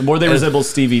 the more they resemble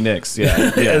Stevie Nicks,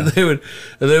 yeah, yeah. And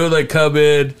they would like come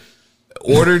in,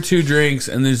 order 2 drinks,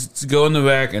 and then just go in the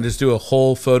back and just do a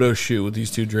whole photo shoot with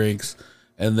these 2 drinks.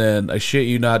 And then I shit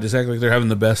you not, just act like they're having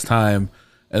the best time,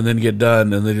 and then get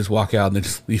done, and they just walk out and they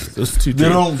just leave those 2 They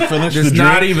drinks. don't finish the Just drink.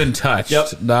 not even touched.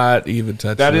 Yep. Not even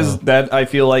touched. That at is all. that I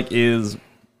feel like is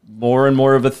more and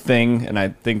more of a thing, and I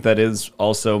think that is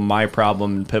also my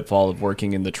problem and pitfall of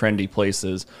working in the trendy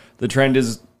places. The trend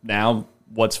is now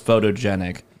what's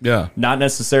photogenic, Yeah. not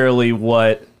necessarily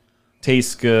what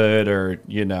tastes good or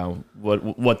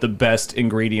what the best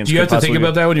ingredients. Do you have to think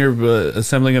about that when you're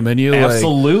assembling a menu?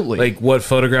 Absolutely. Like what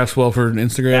photographs well for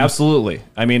Instagram? Absolutely.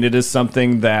 I mean, it is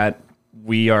something that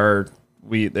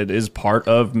it is part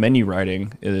of menu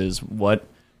writing. It is what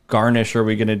garnish are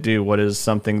we going to do? What is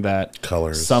something that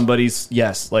Colors. somebody's,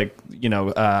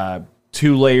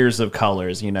 2 layers of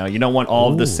colors, you don't want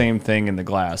all of the same thing in the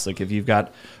glass. Like if you've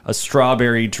got a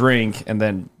strawberry drink and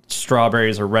then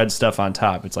strawberries or red stuff on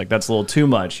top, it's like, that's a little too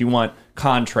much. You want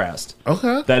contrast.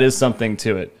 Okay. That is something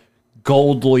to it.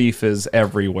 Gold leaf is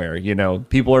everywhere.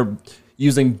 People are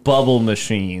using bubble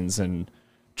machines and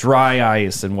dry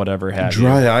ice and whatever have you.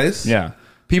 Dry ice? Yeah.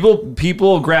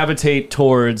 People gravitate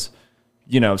towards,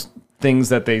 things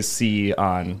that they see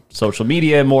on social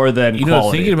media more than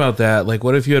quality. Thinking about that, like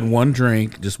what if you had one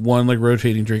drink, just one like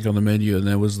rotating drink on the menu, and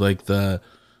it was like the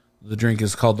drink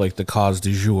is called like the cause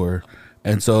du jour.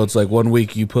 And so it's like one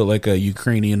week you put like a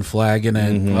Ukrainian flag in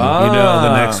it,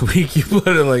 the next week you put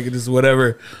it like just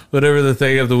whatever the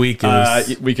thing of the week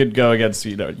is. We could go against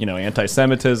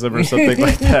anti-Semitism or something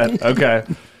like that. Okay,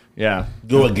 yeah.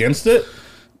 Go against it?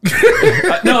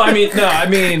 I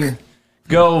mean,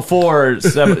 go for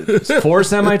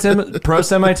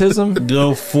pro-Semitism.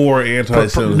 Go for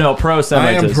anti-Semitism. No, pro-Semitism.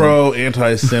 I am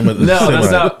pro-anti-Semitism.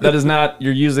 No, that is not.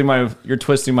 You're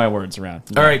twisting my words around.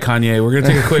 All right, Kanye, we're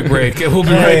gonna take a quick break and we'll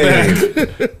be right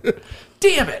back.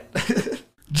 Damn it.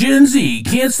 Gen Z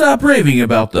can't stop raving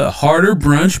about the Harder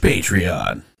Brunch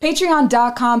Patreon.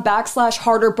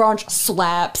 Patreon.com/Harder Brunch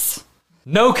slaps.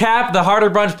 No cap, the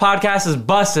Harder Brunch podcast is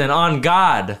bussin' on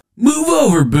God. Move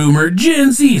over, Boomer.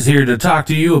 Gen Z's here to talk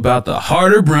to you about the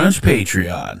Harder Brunch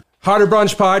Patreon. Harder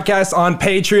Brunch podcast on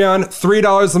Patreon,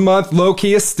 $3 a month, low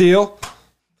key is steal.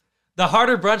 The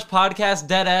Harder Brunch podcast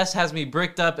deadass has me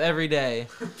bricked up every day.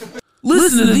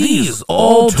 Listen to these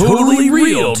all totally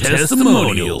real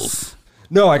testimonials.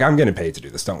 No, I'm getting paid to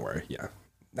do this, don't worry. Yeah.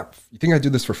 No, you think I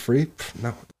do this for free?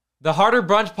 No. The Harder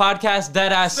Brunch podcast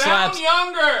deadass slaps. Sound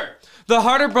younger! The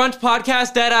Harder Brunch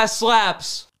podcast deadass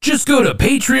slaps. Just go to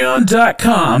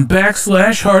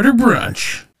patreon.com/Harder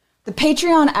Brunch. The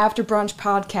Patreon After Brunch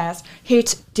podcast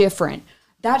hits different.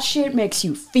 That shit makes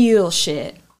you feel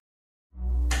shit.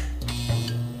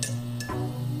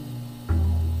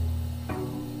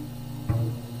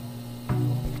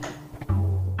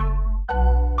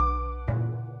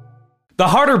 The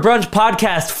Harder Brunch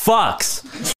podcast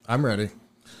fucks. I'm ready.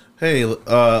 Hey,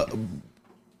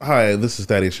 hi, this is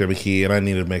Daddy Shebeki, and I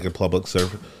need to make a public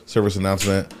service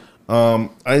announcement.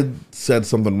 I said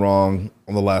something wrong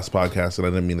on the last podcast, and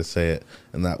I didn't mean to say it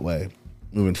in that way.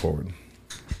 Moving forward.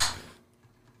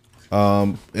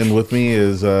 And with me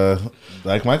is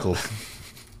Dyke Michaels.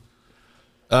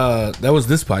 That was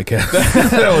this podcast.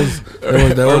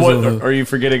 that was Are you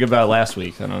forgetting about last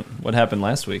week? I don't. What happened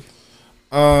last week?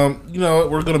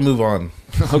 We're gonna move on.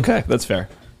 Okay, that's fair.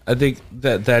 I think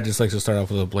that just likes to start off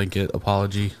with a blanket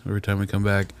apology every time we come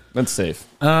back. That's safe.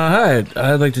 Hi,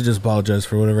 I'd like to just apologize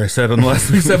for whatever I said on last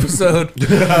week's episode.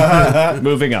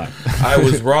 Moving on. I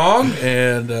was wrong,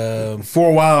 and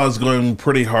For a while, I was going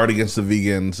pretty hard against the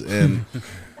vegans, and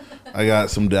I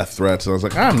got some death threats. And I was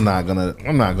like, I'm not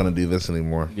gonna do this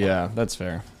anymore. Yeah, that's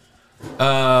fair.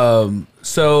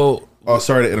 so Oh,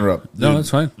 sorry to interrupt. No, that's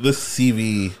fine. This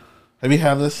CV, have you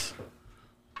had this?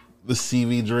 The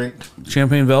CV drink?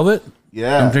 Champagne Velvet.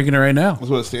 Yeah. I'm drinking it right now.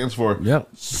 That's what it stands for. Yep.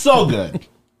 So good.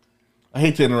 I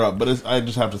hate to interrupt, but I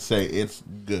just have to say it's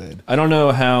good. I don't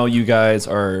know how you guys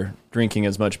are drinking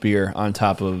as much beer on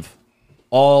top of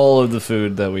all of the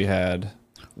food that we had.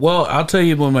 Well, I'll tell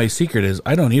you what my secret is.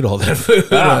 I don't eat all that food.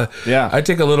 Yeah. I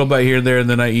take a little bite here and there, and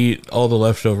then I eat all the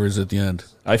leftovers at the end.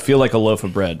 I feel like a loaf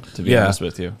of bread, to be honest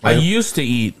with you. I used to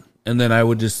eat, and then I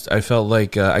felt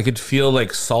like I could feel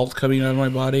like salt coming out of my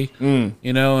body, and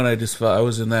I just felt I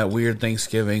was in that weird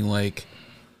Thanksgiving like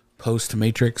post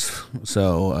Matrix.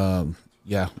 So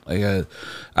yeah,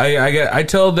 I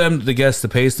tell them the guests to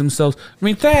pace themselves. I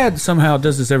mean, Thad somehow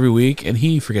does this every week, and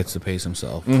he forgets to pace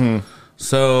himself.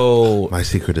 So My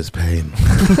secret is pain.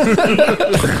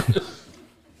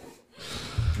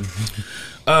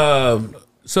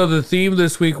 So the theme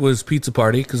this week was pizza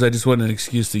party because I just wanted an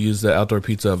excuse to use the outdoor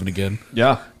pizza oven again.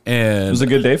 Yeah. And It was a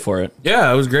good day for it.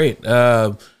 yeah, it was great.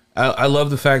 I love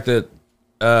the fact that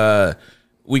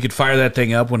we could fire that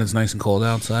thing up when it's nice and cold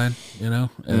outside, and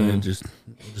it just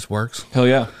works. Hell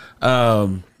yeah.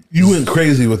 You went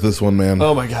crazy with this one, man.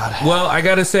 Oh my God. Well, I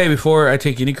gotta say before I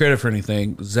take any credit for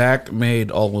anything, Zach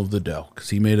made all of the dough because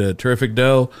he made a terrific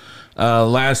dough.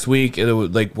 Last week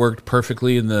it worked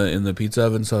perfectly in the pizza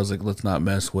oven, so I was like, let's not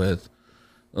mess with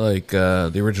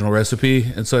the original recipe.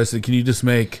 And so I said, can you just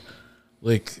make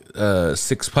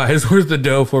 6 pies worth of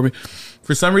dough for me?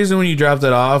 For some reason, when you dropped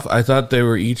that off, I thought they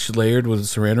were each layered with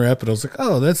saran wrap, and I was like,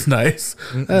 oh, that's nice.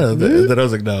 Then I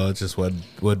was like, no, it's just one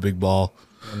big ball.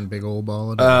 One big old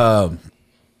ball of dough.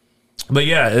 But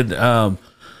yeah,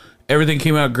 everything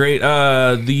came out great.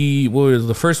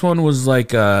 The first one was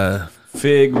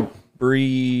Fig,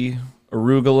 brie,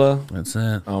 arugula. that's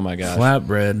it. Oh my gosh.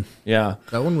 Flatbread. Yeah.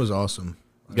 That one was awesome.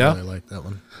 I Yeah. really like that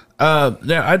one.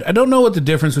 Yeah, I don't know what the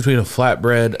difference between a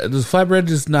flatbread. Does flatbread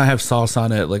just not have sauce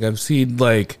on it? Like I've seen,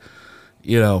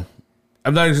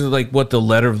 I'm not actually what the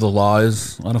letter of the law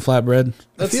is on a flatbread.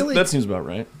 That seems about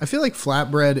right. I feel like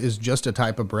flatbread is just a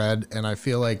type of bread, and I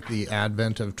feel like the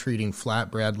advent of treating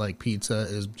flatbread like pizza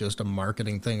is just a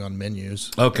marketing thing on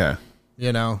menus. Okay.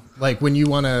 Like when you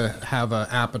want to have an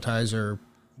appetizer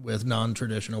with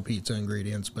non-traditional pizza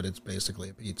ingredients, but it's basically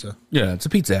a pizza. Yeah, it's a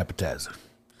pizza appetizer.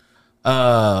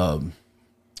 And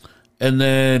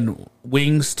then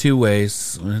wings 2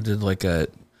 ways. I did like a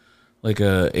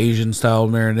Asian style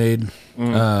marinade.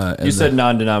 You said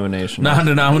non-denominational.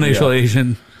 Non-denominational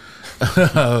Asian.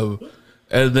 And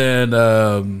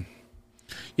then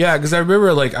yeah, because I remember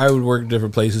I would work in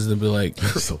different places and be like,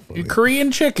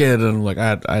 Korean chicken, and I'm like,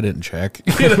 I didn't check.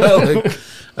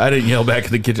 I didn't yell back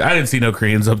in the kitchen. I didn't see no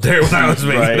Koreans up there when I was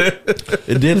making it.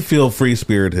 It did feel free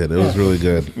spirited. It was really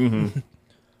good. Mm-hmm.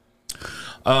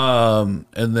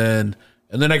 And then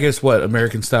I guess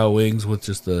American style wings with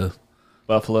just the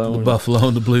Buffalo. buffalo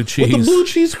and the blue cheese. With the blue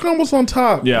cheese crumbles on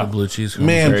top. Yeah. The blue cheese.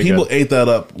 Man, Very people good. ate that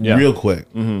up real quick.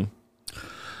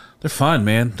 They're fun,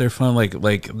 man. They're fun. Like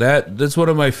that. That's one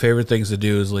of my favorite things to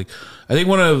do. Is I think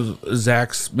one of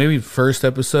Zach's maybe first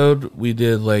episode we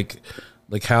did like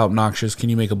how obnoxious can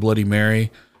you make a Bloody Mary,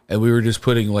 and we were just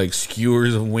putting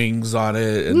skewers of wings on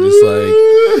it and just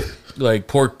like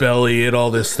pork belly and all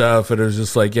this stuff, and it was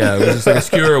just it was just a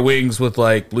skewer of wings with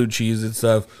blue cheese and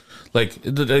stuff.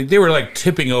 They were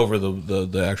tipping over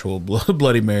the actual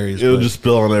Bloody Marys. It would just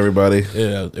spill on everybody.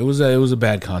 Yeah, it was a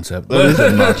bad concept. That is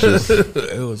obnoxious.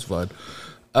 It was fun.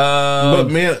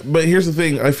 But here's the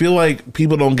thing. I feel like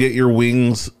people don't get your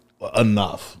wings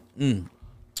enough.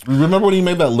 Remember when you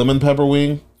made that lemon pepper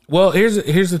wing? Well, here's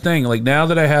the thing. Now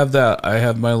that I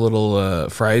have my little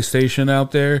fry station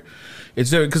out there.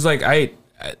 It's because I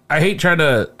hate trying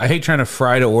to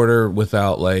fry to order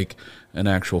without an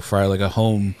actual fry, a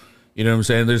home. You know what I'm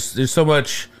saying? There's so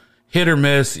much hit or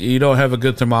miss. You don't have a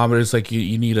good thermometer. It's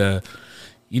you need a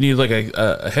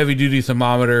heavy duty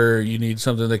thermometer. You need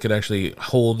something that could actually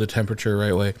hold the temperature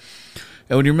right way.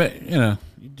 And when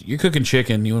you're cooking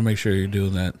chicken, you want to make sure you're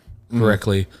doing that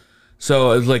correctly.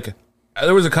 So it's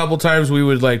there was a couple times we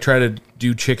would try to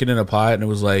do chicken in a pot, and it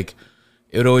was it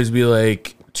would always be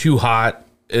too hot,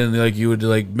 and you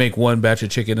would make one batch of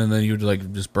chicken, and then you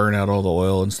would just burn out all the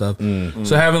oil and stuff.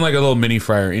 So having a little mini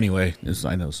fryer, anyway,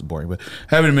 I know it's boring, but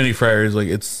having a mini fryer is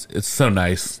it's so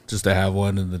nice just to have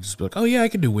one, and then just be oh yeah, I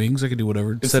can do wings, I can do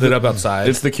whatever. Set it up outside.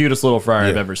 It's the cutest little fryer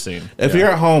I've ever seen. If you're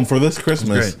at home for this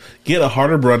Christmas, get a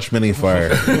Harder Brunch mini fryer.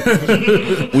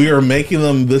 We are making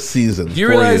them this season. Do you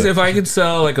realize if I could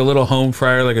sell a little home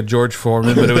fryer, like a George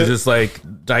Foreman, but it was just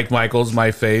Dyke Michaels,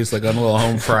 my face, on a little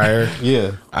home fryer?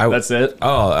 Yeah. That's it?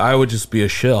 Oh, I would just be a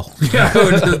shill. Yeah,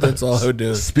 that's all I would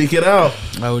do. Speak it out.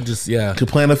 I would just, To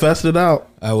manifest it out.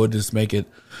 I would just make it.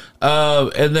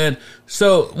 And then,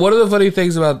 so one of the funny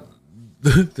things about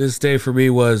this day for me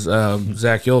was,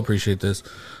 Zach, you'll appreciate this.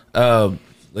 Thad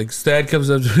comes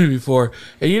up to me before,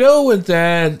 and when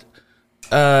Thad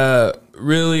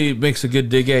really makes a good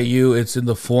dig at you, it's in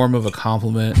the form of a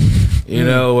compliment,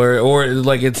 or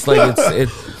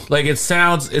it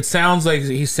sounds like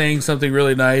he's saying something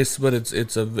really nice, but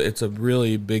it's a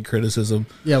really big criticism.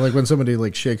 Yeah, like when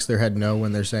somebody shakes their head no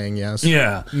when they're saying yes.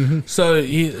 Yeah. So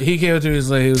he came up to me,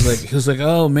 he was like,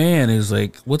 oh man, he was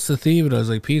like, what's the theme? And I was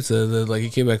like, pizza. And then he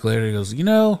came back later and he goes,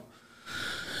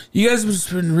 you guys have just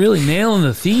been really nailing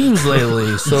the themes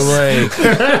lately. So like,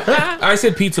 I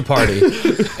said pizza party,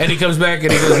 and he comes back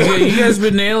and he goes, yeah, you guys have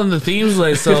been nailing the themes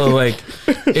lately. So like,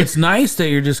 it's nice that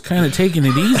you're just kind of taking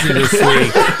it easy this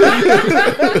week,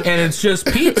 and it's just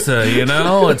pizza. You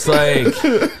know, it's like,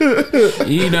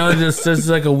 you know, just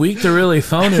like a week to really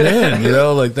phone it in. You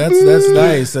know, like that's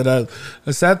nice. And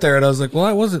I sat there and I was like, well,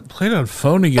 I wasn't planning on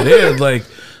phoning it in. Like,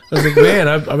 I was like, man,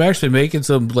 I'm actually making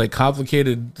some like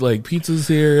complicated like pizzas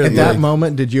here. At that like,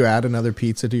 moment, did you add another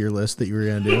pizza to your list that you were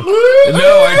going to do? no,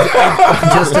 I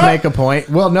Just to make a point?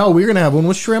 Well, no, we were going to have one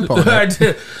with shrimp on it.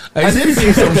 I did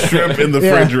see some shrimp in the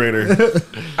refrigerator.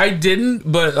 I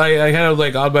didn't, but I kind of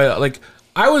like on my like.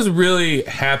 I was really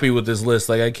happy with this list.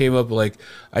 Like I came up like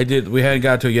I did. We hadn't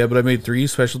got to it yet, but I made three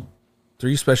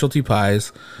specialty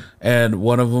pies, and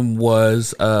one of them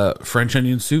was French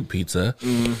onion soup pizza.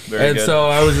 Very good. So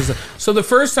I was just so the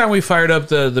first time we fired up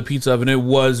the pizza oven, it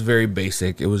was very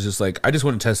basic. It was just like I just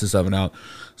want to test this oven out.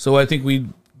 So I think we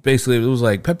basically it was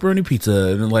like pepperoni pizza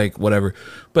and like whatever.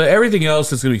 But everything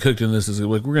else that's gonna be cooked in this is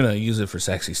like we're gonna use it for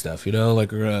sexy stuff. You know,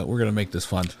 like we're gonna make this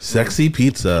fun. Sexy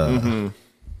pizza. Mm-hmm.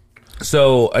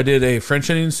 So I did a French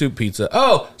onion soup pizza.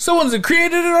 Oh, someone's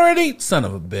created it already? Son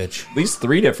of a bitch. At least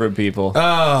 3 different people.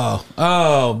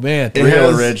 Oh man. It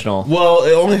Real has- original. Well,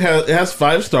 it has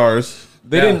 5 stars,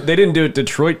 They didn't do it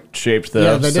Detroit shaped though.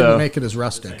 Yeah, they didn't make it as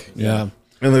rustic. Yeah.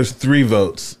 and there's 3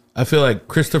 votes. I feel like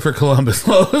Christopher Columbus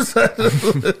knows.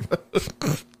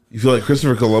 You feel like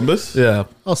Christopher Columbus? Yeah.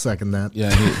 I'll second that.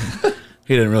 Yeah.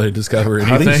 He didn't really discover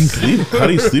How do you anything. sleep? How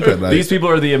do you sleep at night? These people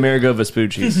are the Amerigo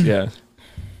Vespucci's. Yeah.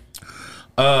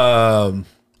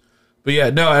 But yeah,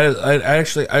 no, I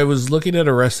actually I was looking at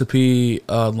a recipe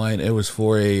online. It was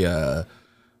for a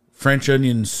French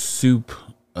onion soup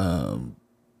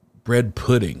bread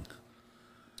pudding.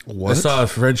 What? I saw a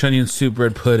French onion soup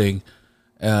bread pudding,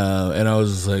 and I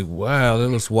was like, "Wow, that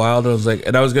looks wild." I was like,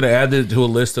 and I was gonna add it to a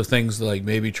list of things to like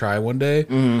maybe try one day.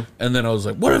 And then I was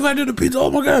like, "What if I did a pizza? Oh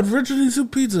my god, French onion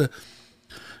soup pizza!"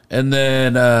 And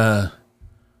then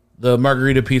the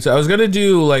margarita pizza. I was gonna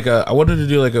do like I wanted to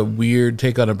do like a weird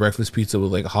take on a breakfast pizza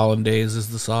with like hollandaise as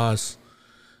the sauce,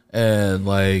 and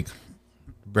like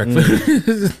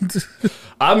breakfast.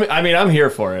 I'm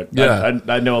here for it. Yeah.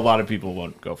 I know a lot of people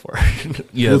won't go for it.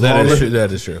 Yeah, that is true.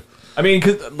 That is true. I mean,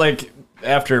 'cause, like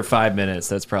after 5 minutes,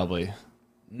 that's probably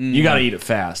you got to eat it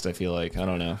fast. I feel like I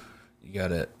don't know. You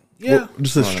got it. Yeah.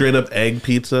 Just a straight up egg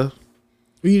pizza.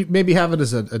 You maybe have it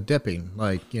as a dipping,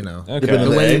 like, you know, Okay. the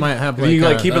way you might have like, You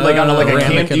like keep it like on a, like a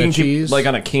ramekin can, you and can cheese. keep like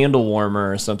on a candle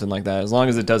warmer or something like that. As long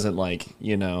as it doesn't like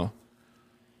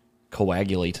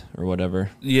coagulate or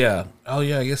whatever. Yeah. Oh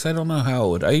yeah. I guess I don't know how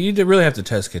it would. You really have to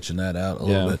test kitchen that out a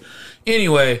little Yeah. bit.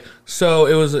 Anyway, so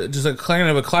it was just a kind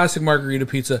of a classic margarita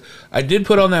pizza. I did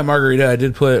put on that margarita. I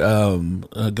did put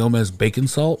Gomez bacon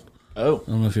salt. Oh, I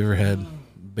don't know if you ever had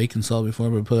bacon salt before,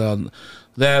 but put on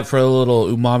that for a little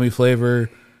umami flavor.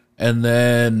 And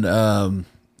then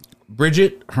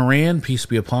Bridget Haran, peace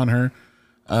be upon her.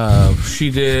 She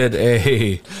did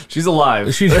she's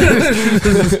alive. she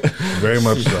did, Very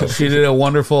much so. she did a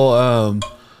wonderful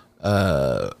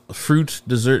fruit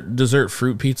dessert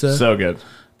fruit pizza. So good.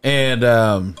 And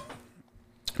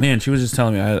man, she was just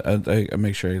telling me I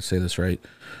make sure I say this right.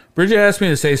 Bridget asked me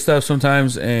to say stuff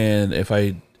sometimes, and if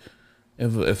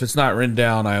it's not written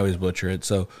down, I always butcher it.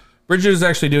 So Bridget is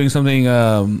actually doing something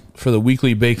for the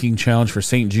weekly baking challenge for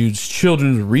St. Jude's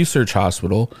Children's Research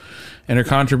Hospital, and her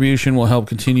contribution will help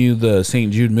continue the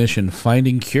St. Jude mission,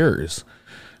 finding cures,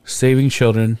 saving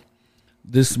children.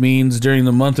 This means during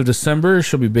the month of December,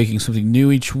 she'll be baking something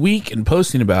new each week and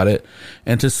posting about it.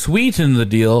 And to sweeten the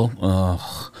deal,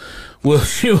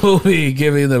 she will be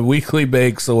giving the weekly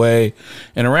bakes away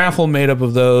in a raffle made up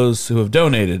of those who have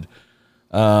donated.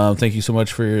 Thank you so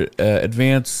much for your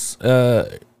advance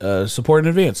support in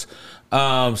advance.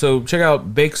 So check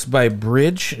out Bakes by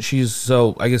Bridge.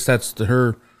 I guess that's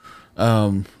her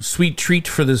sweet treat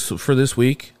for this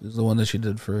week. Is the one that she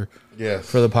did for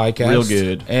the podcast. Real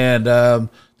good. And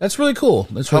that's really cool.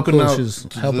 That's really Helping cool. out She's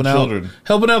the helping children.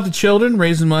 out the children,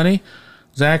 raising money.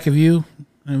 Zach, when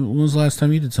was the last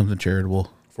time you did something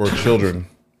charitable? For children.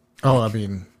 Oh, I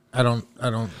mean, I don't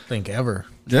think ever.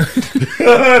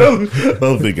 I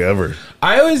don't think ever.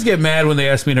 I always get mad when they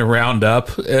ask me to round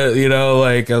up.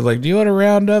 Like I was like, "Do you want to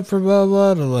round up for blah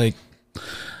blah?" And I'm like,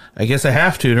 "I guess I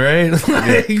have to, right?"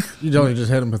 Like, You don't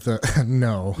just hit them with the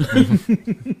no.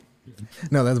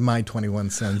 No, that's my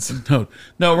 21 cents.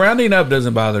 no, rounding up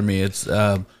doesn't bother me. It's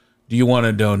do you want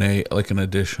to donate like an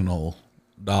additional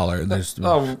 $1. And there's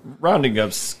Rounding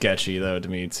up's sketchy though to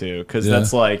me too, because Yeah.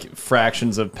 that's like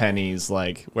fractions of pennies,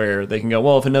 like where they can go,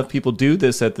 well, if enough people do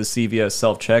this at the CVS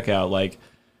self checkout, like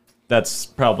that's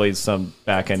probably some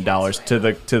back end dollars to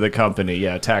the company,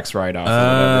 tax write off or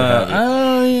whatever.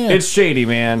 oh yeah. It's shady,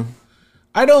 man.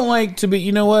 I don't like to be.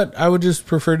 You know what? I would just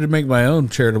prefer to make my own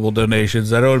charitable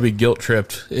donations. I don't want to be guilt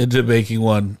tripped into making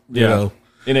one. You know.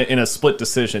 In a split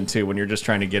decision too, when you're just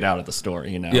trying to get out of the store,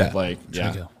 you know, Yeah. like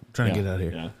Trying to get out of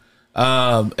here.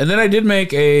 Yeah. And then I did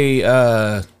make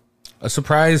a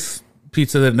surprise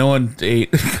pizza that no one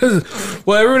ate because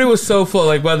everybody was so full.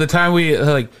 Like by the time we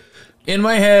in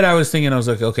my head, I was thinking, I was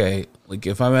like, okay, like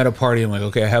if I'm at a party, I'm like,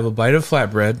 okay, I have a bite of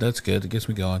flatbread. That's good. It gets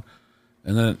me going.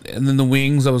 And then the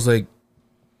wings, I was like,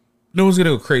 no one's gonna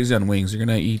go crazy on wings. You're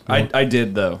gonna eat. I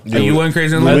did though. You went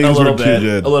crazy on The the wings wings? were too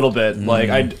good. A little bit. Like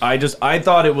I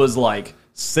thought it was like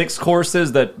 6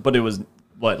 courses but it was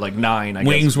what, like 9. I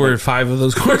Wings guess. were 5 of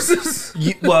those courses.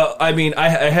 Well, I mean, I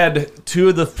had 2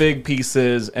 of the fig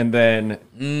pieces and then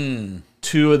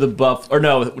 2 of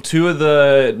the 2 of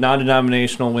the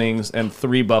non-denominational wings and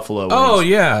 3 buffalo wings. Oh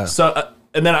yeah. So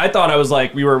and then I thought I was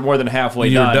like we were more than halfway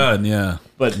You done. were done. Yeah.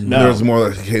 But There no. was more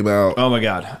that came out. Oh my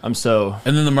god, I'm so.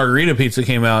 And then the margarita pizza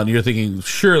came out, and you're thinking,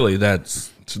 surely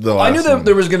that's. The I last knew that one.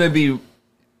 there was gonna be.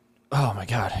 Oh my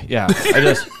god, yeah. I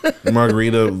just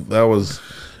margarita. That was.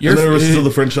 Your- And there was still the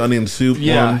French onion soup. one.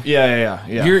 yeah.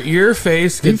 Your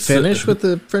face Did you gets finish with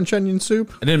the French onion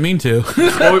soup? I didn't mean to.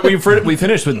 Well, we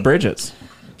finished with Bridget's,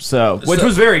 which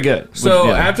was very good. So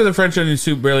Yeah. after the French onion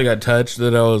soup barely got touched,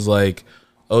 that I was like,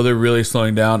 oh, they're really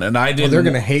slowing down, and I didn't. They're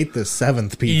gonna hate the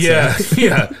 7th pizza.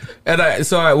 Yeah. And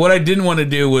what I didn't want to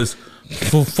do was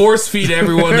force feed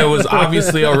everyone that was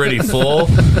obviously already full,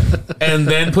 and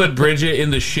then put Bridget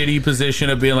in the shitty position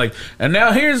of being like, and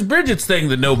now here's Bridget's thing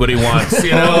that nobody wants.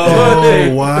 You know.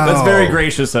 Oh wow, That's very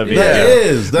gracious of you. That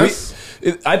is. That's.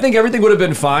 I think everything would have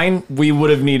been fine. We would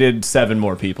have needed 7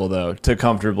 more people though to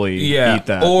comfortably eat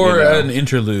that, or you know? an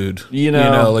interlude.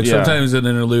 Yeah. sometimes an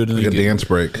interlude and Like a you dance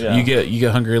break. Yeah. you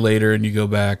get hungry later and you go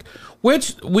back,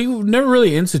 which we've never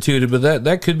really instituted, but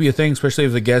that could be a thing, especially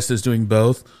if the guest is doing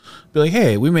both. Be like,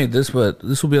 hey, we made this, but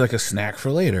this will be like a snack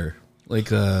for later, like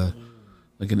an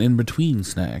in between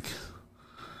snack.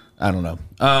 I don't know.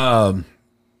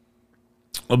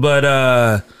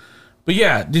 But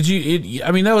yeah, did you?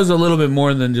 I mean, that was a little bit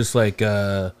more than just like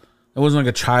it wasn't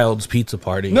like a child's pizza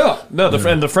party. No.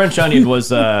 The French onion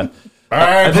was. I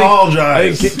I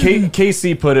apologize. think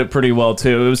Casey put it pretty well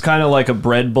too. It was kind of like a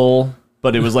bread bowl,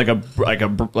 but it was like a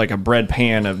bread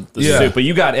pan of the Yeah. soup. But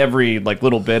you got every like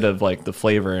little bit of like the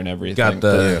flavor and everything. Got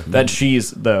the that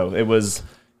cheese though. It was.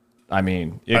 I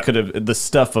mean, it could have the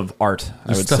stuff of art.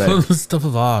 I would say. stuff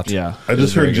of art. Yeah. I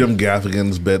just heard Jim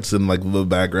Gaffigan's bits in like the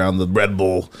background, the Red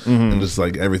Bull, and just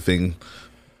like everything.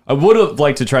 I would have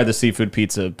liked to try the seafood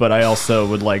pizza, but I also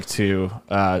would like to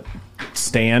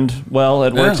stand well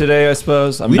at work Yeah. today, I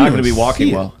suppose. I'm We not didn't going to be even walking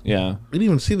see it. well. Yeah. We didn't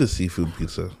even see the seafood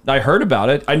pizza. I heard about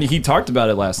it. He talked about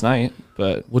it last night,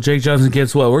 but Well, Jake Johnson,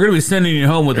 guess what? We're gonna be sending you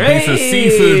home with a piece of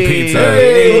seafood pizza.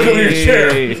 Hey, look under your chair.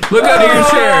 Look under your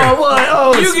chair. What?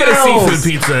 Oh, You get a seafood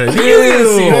pizza. You get a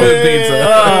seafood pizza.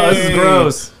 Oh, this is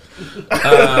gross.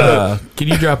 Can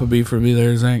you drop a beat for me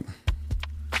there, Zach?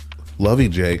 Love you,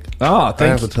 Jake. Oh,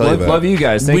 thank have to tell you that. Love you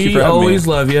guys. Thank you We for having always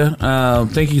me. love you.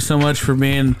 Thank you so much for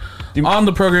being on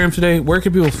the program today. Where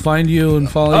can people find you and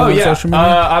follow you Oh on yeah, social media?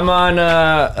 I'm on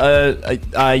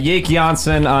Yake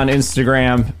Janssen on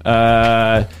Instagram.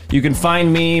 You can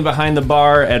find me behind the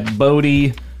bar at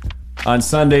Bodie on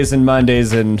Sundays and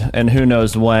Mondays, and who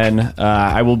knows when.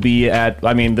 I will be at.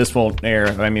 I mean, this won't air.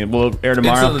 I mean, will it air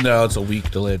tomorrow? It's a week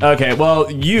delayed. Okay, well,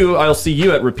 I'll see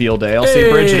you at Repeal Day. I'll see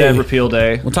Bridget Hey. at Repeal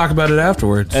Day. We'll talk about it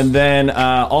afterwards. And then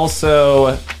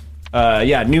also,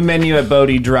 new menu at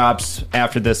Bodie drops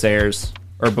after this airs,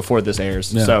 or before this airs.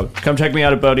 So come check me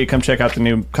out at Bodie. Come check out the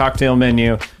new cocktail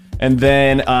menu. And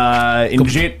then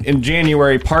in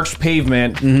January, Parched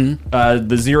Pavement,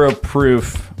 the Zero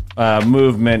Proof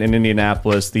movement in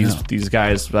Indianapolis. These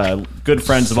guys, good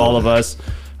friends of all of us.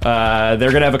 They're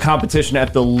going to have a competition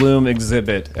at the Loom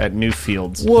exhibit at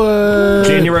Newfields. What?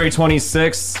 January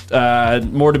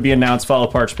 26th. More to be announced. Follow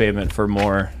Parched Pavement for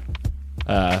more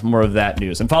of that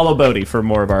news, and follow Bodie for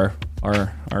more of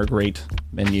our great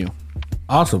menu.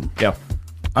 Awesome. Yeah.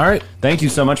 All right. Thank you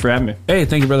so much for having me. Hey,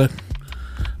 thank you, brother.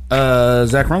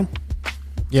 Zach Rome.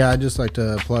 Yeah, I'd just like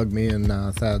to plug me and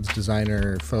Thad's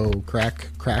designer Faux Crack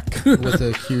with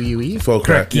a QUE. Faux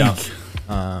crack. Yeah.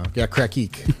 Crack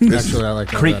Eek. That's what I like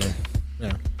to call Creek.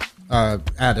 that. Yeah.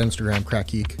 At Instagram,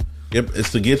 Crack Eek. Yep,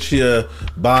 it's to get you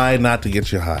by, not to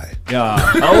get you high.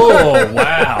 Yeah. Oh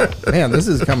wow. Man, this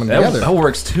is coming together. That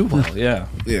works too well. Yeah.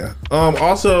 Yeah.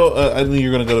 Also, I knew you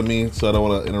were gonna go to me, so I don't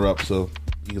want to interrupt. So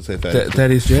you can say thanks.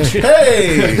 Thaddeus J.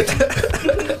 Hey.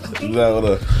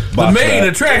 The main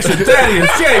attraction,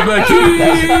 Thaddeus J.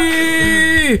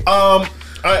 McKee.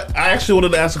 I actually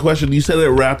wanted to ask a question. You said it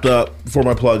wrapped up for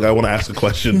my plug. I want to ask a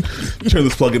question. Turn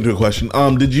this plug into a question.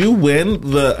 Did you win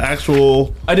the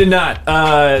actual? I did not.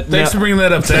 Thanks for bringing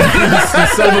that up, Thad.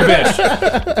 Son of a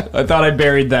bitch. I thought I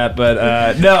buried that,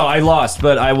 but no, I lost.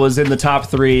 But I was in the top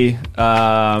 3.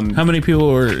 How many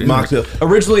people were in Mocktail.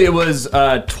 Originally, it was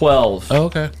 12. Oh,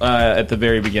 okay. At the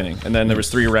very beginning, and then there was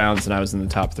 3 rounds, and I was in the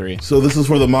top 3. So this is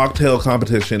for the mocktail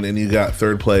competition, and you got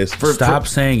 3rd place. Stop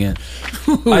saying it.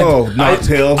 Oh,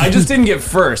 mocktail. I just didn't get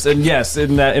first, and yes,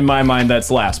 in my mind, that's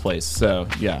last place. So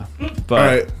yeah. But All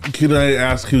right. Can I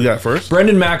ask who got first?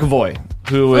 Brendan McAvoy,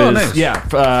 who is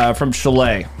nice. from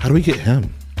Chalet. How do we get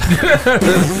him? You're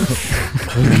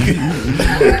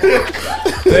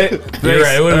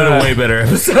right. It would have been a way better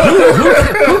episode.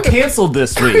 Who canceled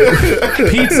this week?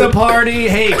 Pizza party.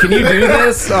 Hey, can you do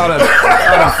this on a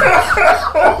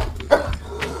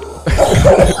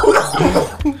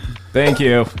Thank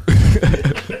you.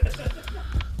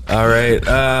 All right.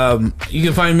 You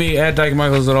can find me at Dyke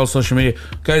Michaels on all social media.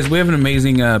 Guys, we have an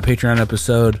amazing Patreon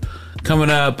episode coming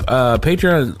up.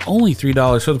 Patreon is only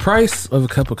 $3 for the price of a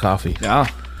cup of coffee. Yeah.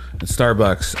 At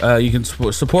Starbucks. You can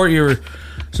support your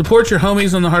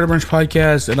homies on the Harder Brunch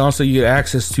podcast, and also you get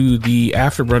access to the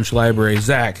After Brunch library.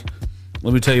 Zach,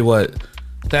 let me tell you what.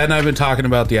 Thad and I have been talking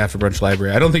about the After Brunch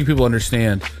library. I don't think people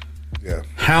understand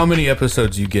how many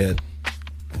episodes you get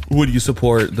when you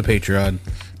support the Patreon.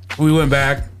 We went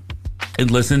back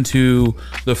and listened to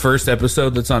the first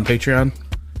episode that's on Patreon,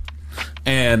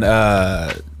 and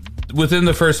within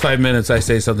the first 5 minutes, I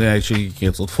say something I actually get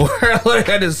canceled for. Like,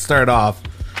 I just start off.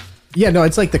 Yeah, no,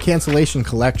 it's like the cancellation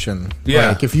collection. Yeah.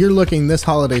 Like, if you're looking this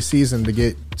holiday season to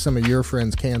get some of your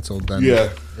friends canceled, then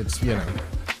it's, you know.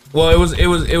 Well,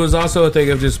 it was also a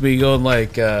thing of just me going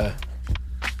like, there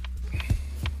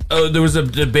was a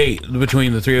debate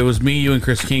between the 3. It was me, you, and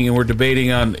Chris King, and we're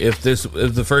debating on if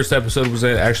the first episode was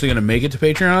actually going to make it to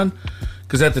Patreon,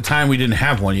 because at the time we didn't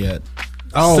have one yet.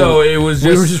 Oh, so it was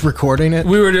we were just recording it.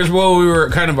 We were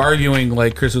kind of arguing.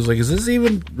 Like, Chris was like, "Is this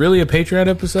even really a Patreon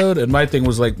episode?" And my thing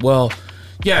was like, "Well,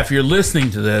 yeah, if you're listening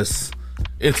to this,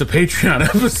 it's a Patreon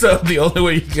episode. The only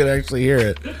way you can actually hear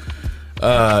it.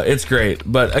 It's great.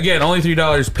 But again, only $3.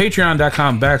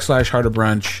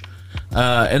 Patreon.com/harderbrunch.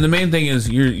 And the main thing is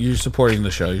you're supporting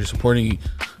the show. You're supporting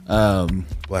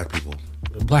Black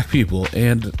people,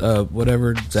 and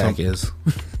whatever Zach is.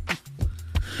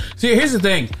 See, here's the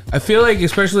thing. I feel like,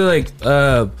 especially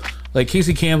like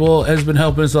Casey Campbell has been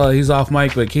helping us a lot. He's off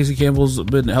mic, but Casey Campbell's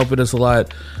been helping us a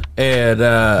lot. And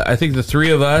I think the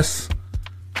 3 of us,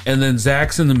 and then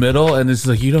Zach's in the middle, and it's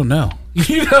like, you don't know.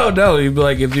 You don't know. You'd be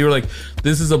like, if you were like,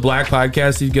 this is a black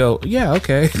podcast, you'd go, yeah,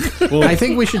 okay. Well, I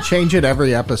think we should change it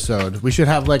every episode. We should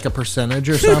have like a percentage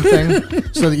or something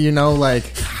so that you know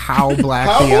like how black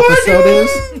the episode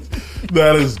is.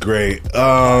 That is great.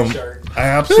 I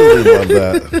absolutely love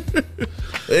that.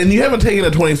 And you haven't taken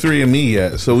a 23andMe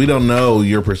yet, so we don't know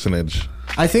your percentage.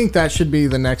 I think that should be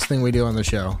the next thing we do on the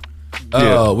show.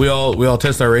 Oh, we all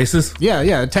test our races.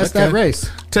 Yeah. Test that race.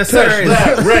 Test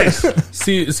that race.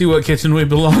 See what kitchen we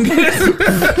belong in.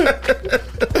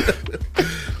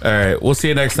 All right, we'll see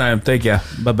you next time. Thank you.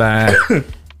 Bye bye.